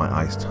closed my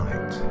eyes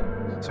tight,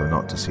 so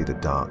not to see the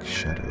dark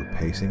shadow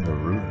pacing the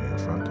room in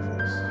front of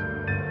us.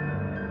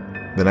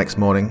 The next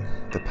morning,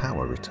 the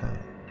power returned.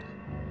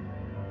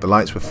 The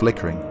lights were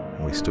flickering,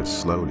 and we stood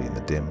slowly in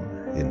the dim,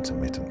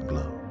 intermittent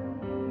glow.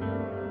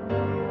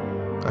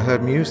 I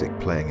heard music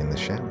playing in the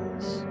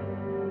showers.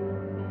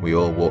 We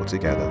all walked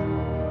together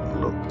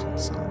and looked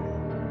inside.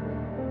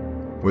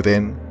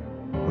 Within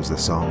was the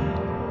song,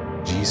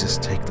 "Jesus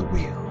Take the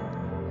Wheel,"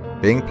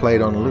 being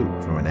played on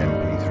loop from an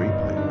MP3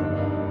 player.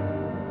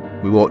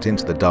 We walked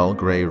into the dull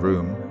grey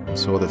room and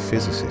saw the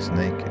physicist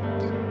naked,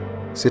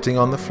 sitting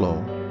on the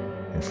floor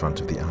in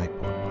front of the iPod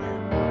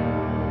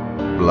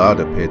player. Blood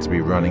appeared to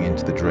be running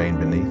into the drain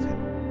beneath him.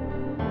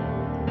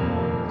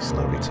 He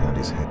slowly turned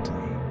his head to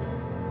me.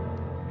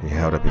 He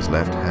held up his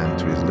left hand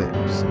to his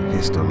lips and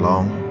hissed a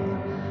long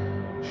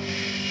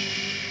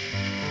shh.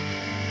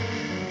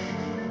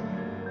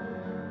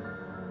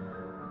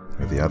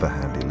 With the other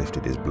hand he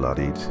lifted his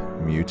bloodied,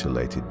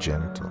 mutilated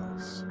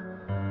genitals.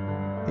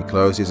 He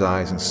closed his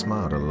eyes and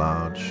smiled a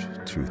large,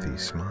 toothy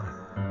smile.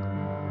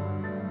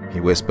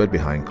 He whispered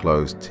behind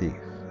closed teeth,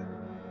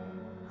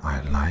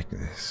 "I like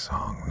this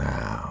song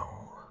now."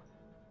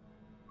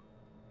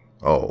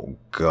 "Oh,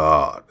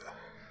 God,"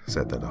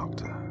 said the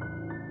doctor.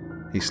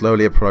 He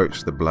slowly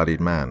approached the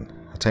bloodied man,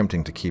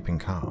 attempting to keep him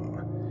calm.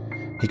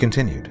 He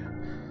continued,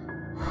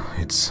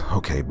 "It's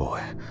okay,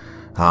 boy.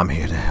 I'm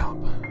here to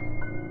help."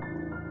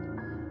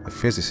 The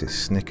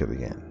physicist snickered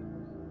again,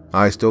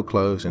 eyes still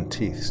closed and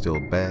teeth still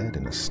bared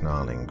in a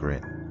snarling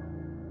grin.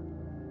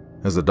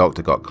 As the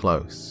doctor got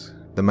close,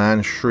 the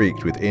man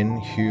shrieked with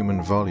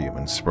inhuman volume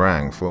and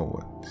sprang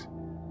forward.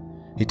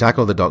 He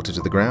tackled the doctor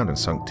to the ground and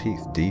sunk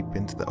teeth deep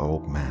into the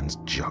old man's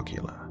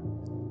jugular.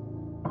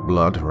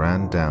 Blood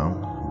ran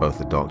down both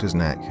the doctor's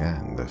neck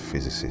and the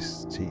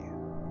physicist's teeth.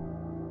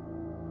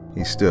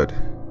 He stood,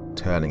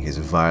 turning his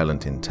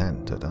violent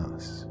intent at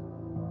us.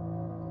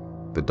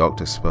 The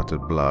doctor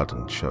sputtered blood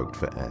and choked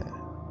for air.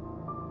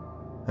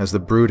 As the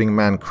brooding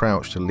man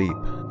crouched to leap,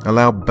 a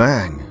loud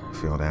bang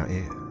filled our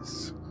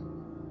ears.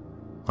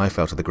 I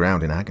fell to the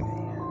ground in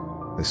agony.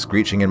 The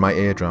screeching in my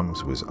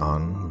eardrums was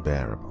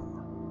unbearable.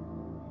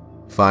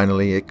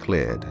 Finally it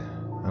cleared,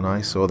 and I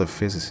saw the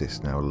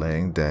physicist now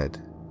laying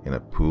dead in a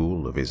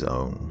pool of his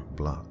own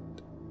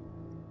blood.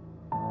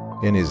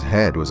 In his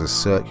head was a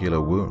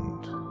circular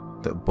wound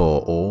that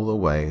bore all the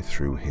way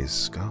through his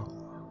skull.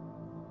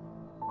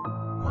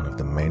 One of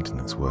the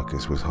maintenance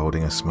workers was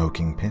holding a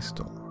smoking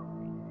pistol.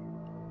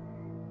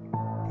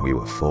 We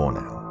were 4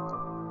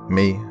 now.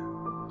 Me,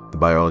 the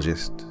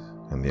biologist,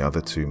 and the other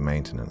 2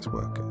 maintenance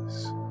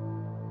workers.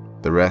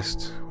 The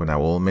rest were now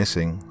all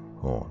missing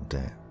or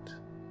dead.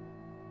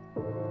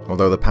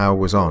 Although the power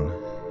was on,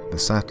 the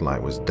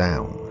satellite was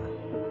down,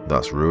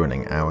 thus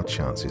ruining our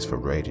chances for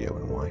radio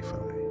and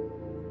Wi-Fi.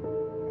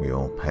 We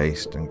all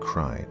paced and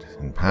cried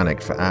and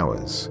panicked for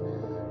hours,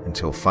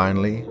 until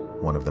finally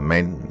one of the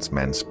maintenance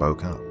men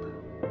spoke up.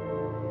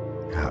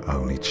 "Our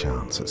only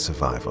chance at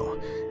survival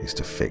is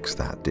to fix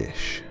that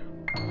dish."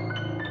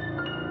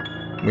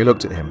 We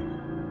looked at him,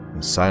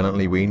 and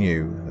silently we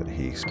knew that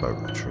he spoke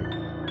the truth.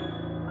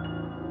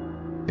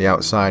 The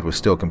outside was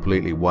still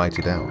completely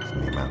whited out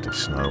from the amount of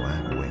snow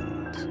and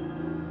wind.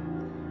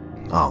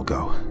 "I'll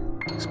go,"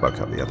 spoke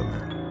up the other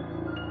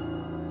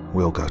man.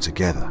 "We'll go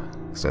together,"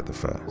 said the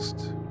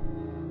first.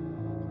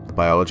 The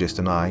biologist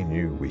and I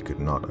knew we could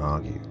not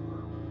argue.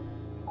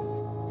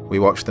 We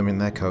watched them in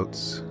their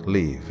coats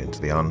leave into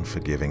the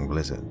unforgiving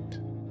blizzard.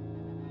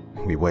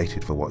 We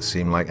waited for what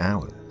seemed like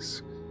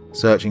hours,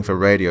 searching for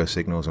radio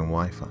signals and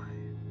Wi-Fi.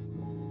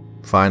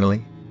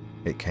 Finally,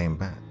 it came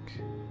back.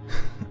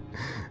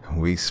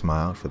 We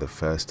smiled for the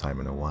first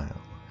time in a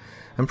while,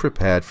 and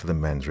prepared for the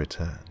men's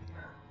return.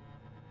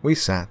 We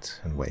sat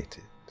and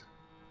waited.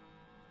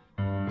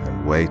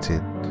 And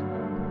waited.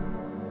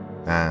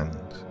 And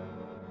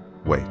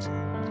waited.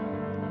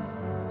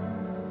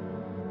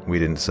 We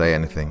didn't say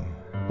anything,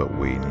 but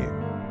we knew.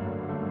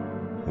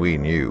 We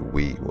knew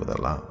we were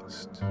the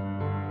last.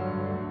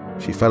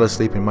 She fell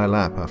asleep in my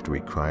lap after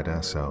we cried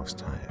ourselves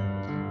tired.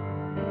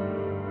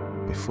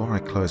 Before I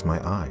closed my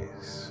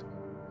eyes,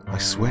 I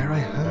swear I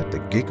heard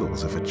the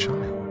giggles of a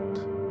child.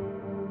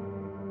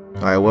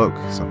 I awoke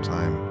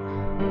sometime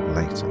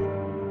later.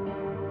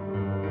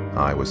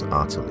 I was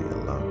utterly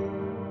alone.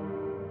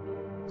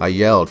 I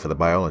yelled for the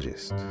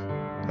biologist.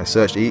 I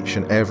searched each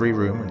and every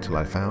room until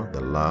I found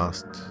the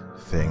last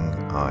thing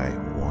I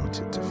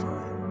wanted to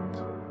find.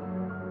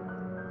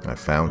 I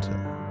found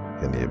her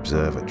in the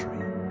observatory.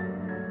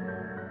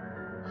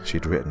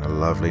 She'd written a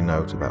lovely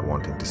note about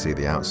wanting to see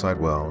the outside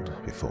world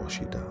before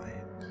she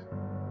died.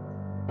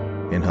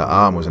 In her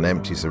arm was an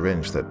empty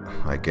syringe that,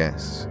 I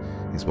guess,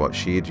 is what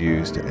she had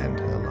used to end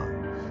her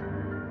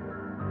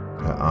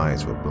life. Her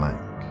eyes were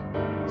blank,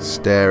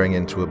 staring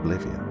into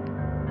oblivion.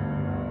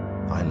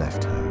 I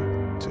left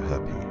her to her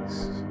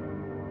peace.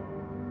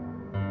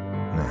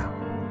 Now,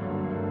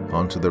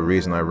 on to the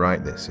reason I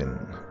write this in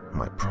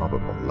my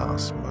probable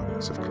last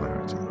moments of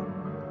clarity.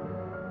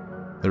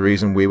 The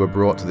reason we were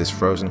brought to this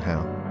frozen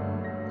hell,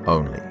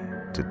 only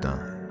to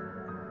die.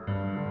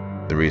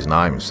 The reason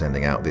I'm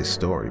sending out this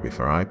story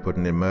before I put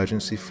an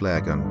emergency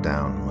flare gun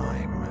down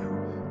my mouth.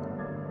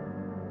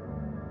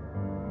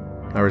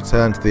 I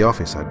returned to the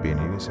office I'd been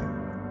using.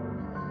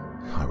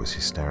 I was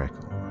hysterical.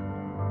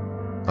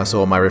 I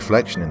saw my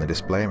reflection in the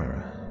display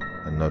mirror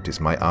and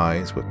noticed my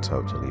eyes were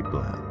totally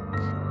blank.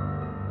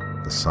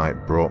 The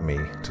sight brought me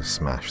to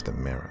smash the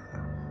mirror.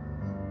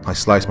 I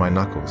sliced my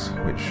knuckles,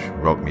 which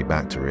rocked me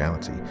back to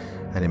reality,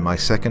 and in my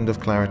second of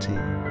clarity,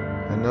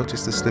 I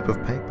noticed a slip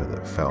of paper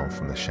that fell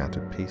from the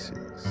shattered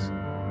pieces.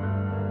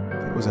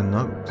 It was a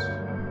note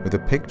with a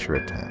picture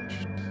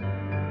attached.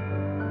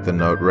 The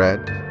note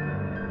read,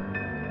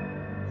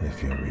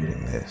 "If you're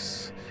reading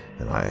this,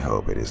 then I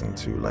hope it isn't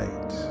too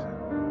late.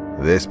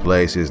 This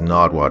place is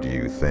not what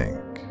you think.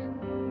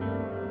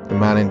 The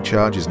man in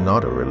charge is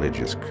not a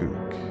religious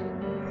kook.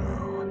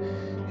 No,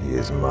 he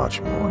is much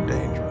more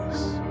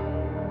dangerous.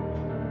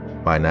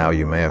 By now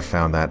you may have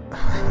found that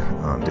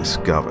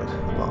undiscovered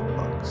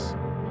lockbox.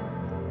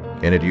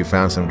 In it you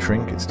found some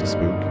trinkets to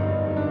spook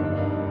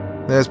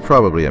you. There's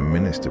probably a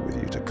minister with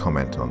you to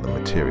comment on the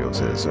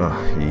materials as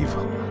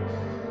evil.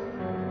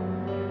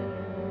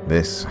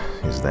 This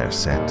is their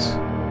set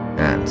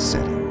and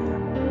setting.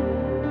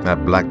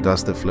 That black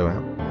dust that flew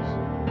out,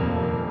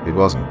 it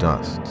wasn't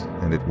dust,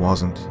 and it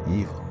wasn't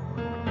evil.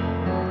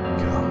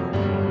 God,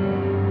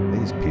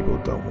 these people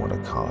don't want to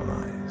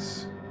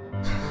colonize.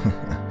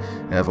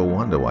 Ever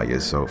wonder why you're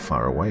so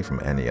far away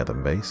from any other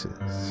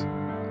bases?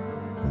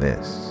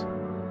 This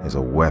is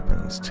a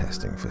weapons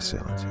testing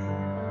facility.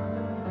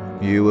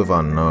 You have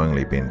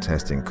unknowingly been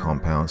testing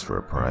compounds for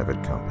a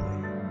private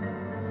company.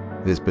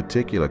 This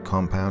particular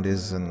compound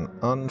is an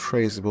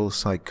untraceable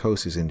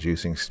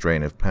psychosis-inducing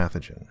strain of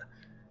pathogen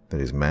that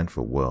is meant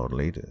for world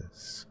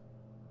leaders.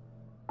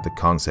 The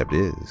concept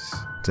is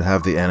to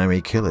have the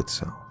enemy kill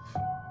itself.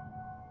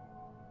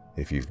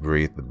 If you've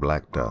breathed the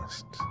black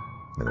dust,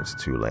 then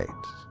it's too late.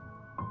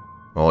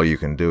 All you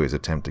can do is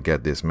attempt to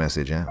get this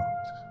message out.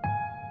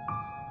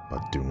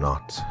 But do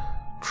not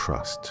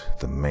trust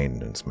the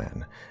maintenance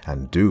men,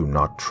 and do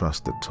not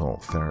trust the tall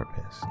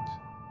therapist.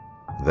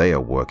 They are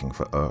working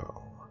for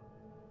Earl.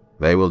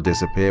 They will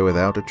disappear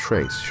without a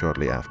trace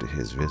shortly after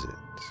his visit.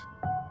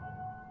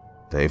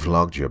 They've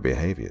logged your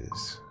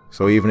behaviors,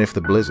 so even if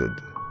the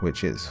blizzard,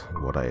 which is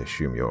what I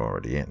assume you're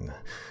already in,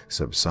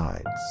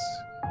 subsides,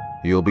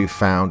 you'll be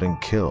found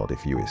and killed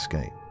if you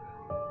escape.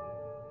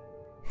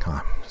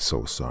 I'm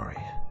so sorry.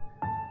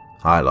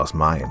 I lost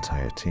my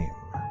entire team.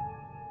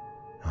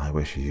 I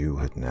wish you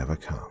had never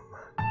come.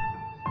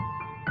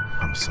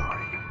 I'm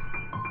sorry.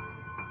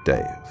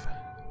 Dave.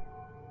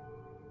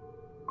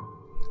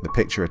 The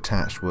picture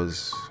attached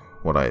was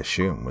what I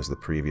assume was the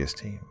previous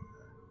team.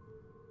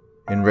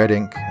 In red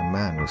ink, a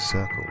man was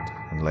circled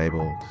and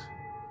labeled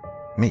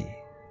me.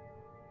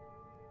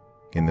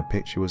 In the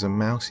picture was a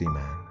mousy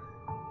man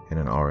in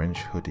an orange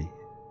hoodie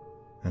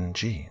and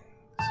jeans.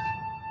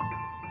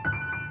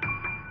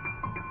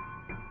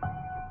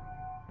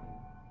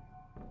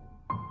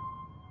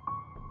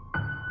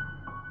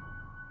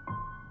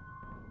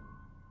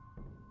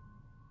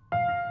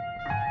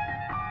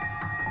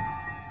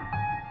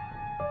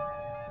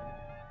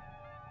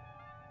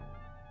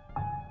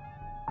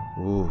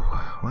 Ooh,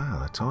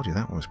 wow, I told you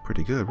that one was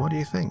pretty good. What do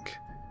you think?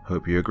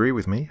 Hope you agree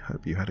with me.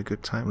 Hope you had a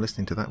good time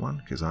listening to that one,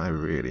 because I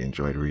really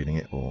enjoyed reading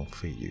it all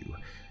for you.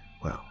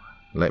 Well,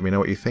 let me know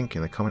what you think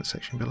in the comment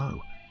section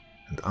below.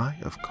 And I,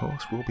 of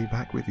course, will be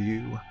back with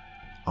you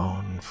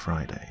on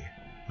Friday.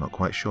 Not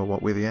quite sure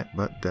what with yet,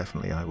 but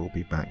definitely I will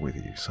be back with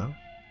you. So,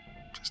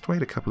 just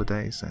wait a couple of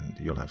days and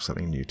you'll have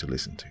something new to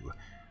listen to.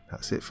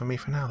 That's it for me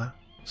for now, though.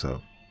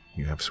 So,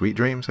 you have sweet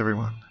dreams,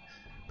 everyone.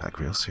 Back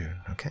real soon,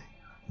 okay?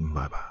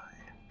 Bye-bye.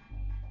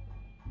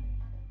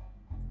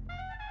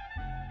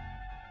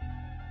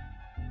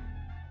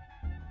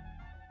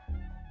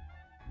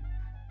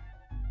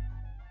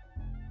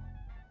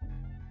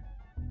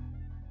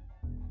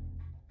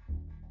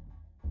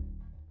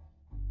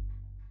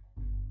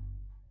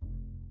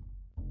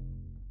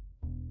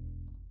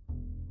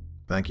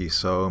 Thank you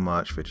so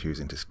much for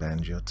choosing to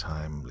spend your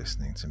time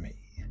listening to me.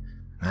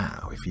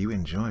 Now, if you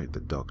enjoyed the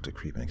Dr.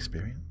 Creepen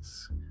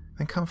experience,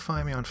 then come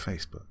find me on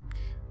Facebook.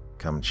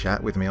 Come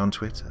chat with me on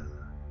Twitter.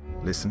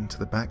 Listen to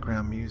the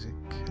background music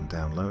and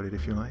download it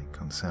if you like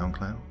on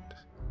SoundCloud.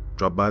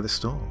 Drop by the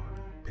store,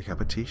 pick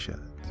up a t-shirt.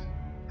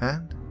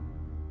 And,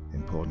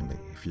 importantly,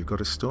 if you've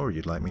got a story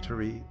you'd like me to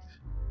read,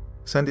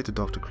 send it to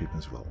Dr.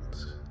 Creepen's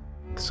Vault,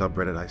 the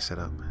subreddit I set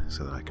up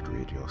so that I could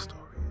read your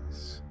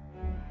stories.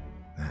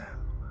 Now,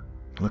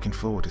 looking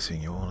forward to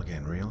seeing you all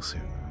again real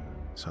soon,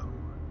 so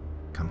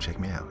come check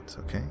me out,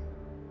 okay?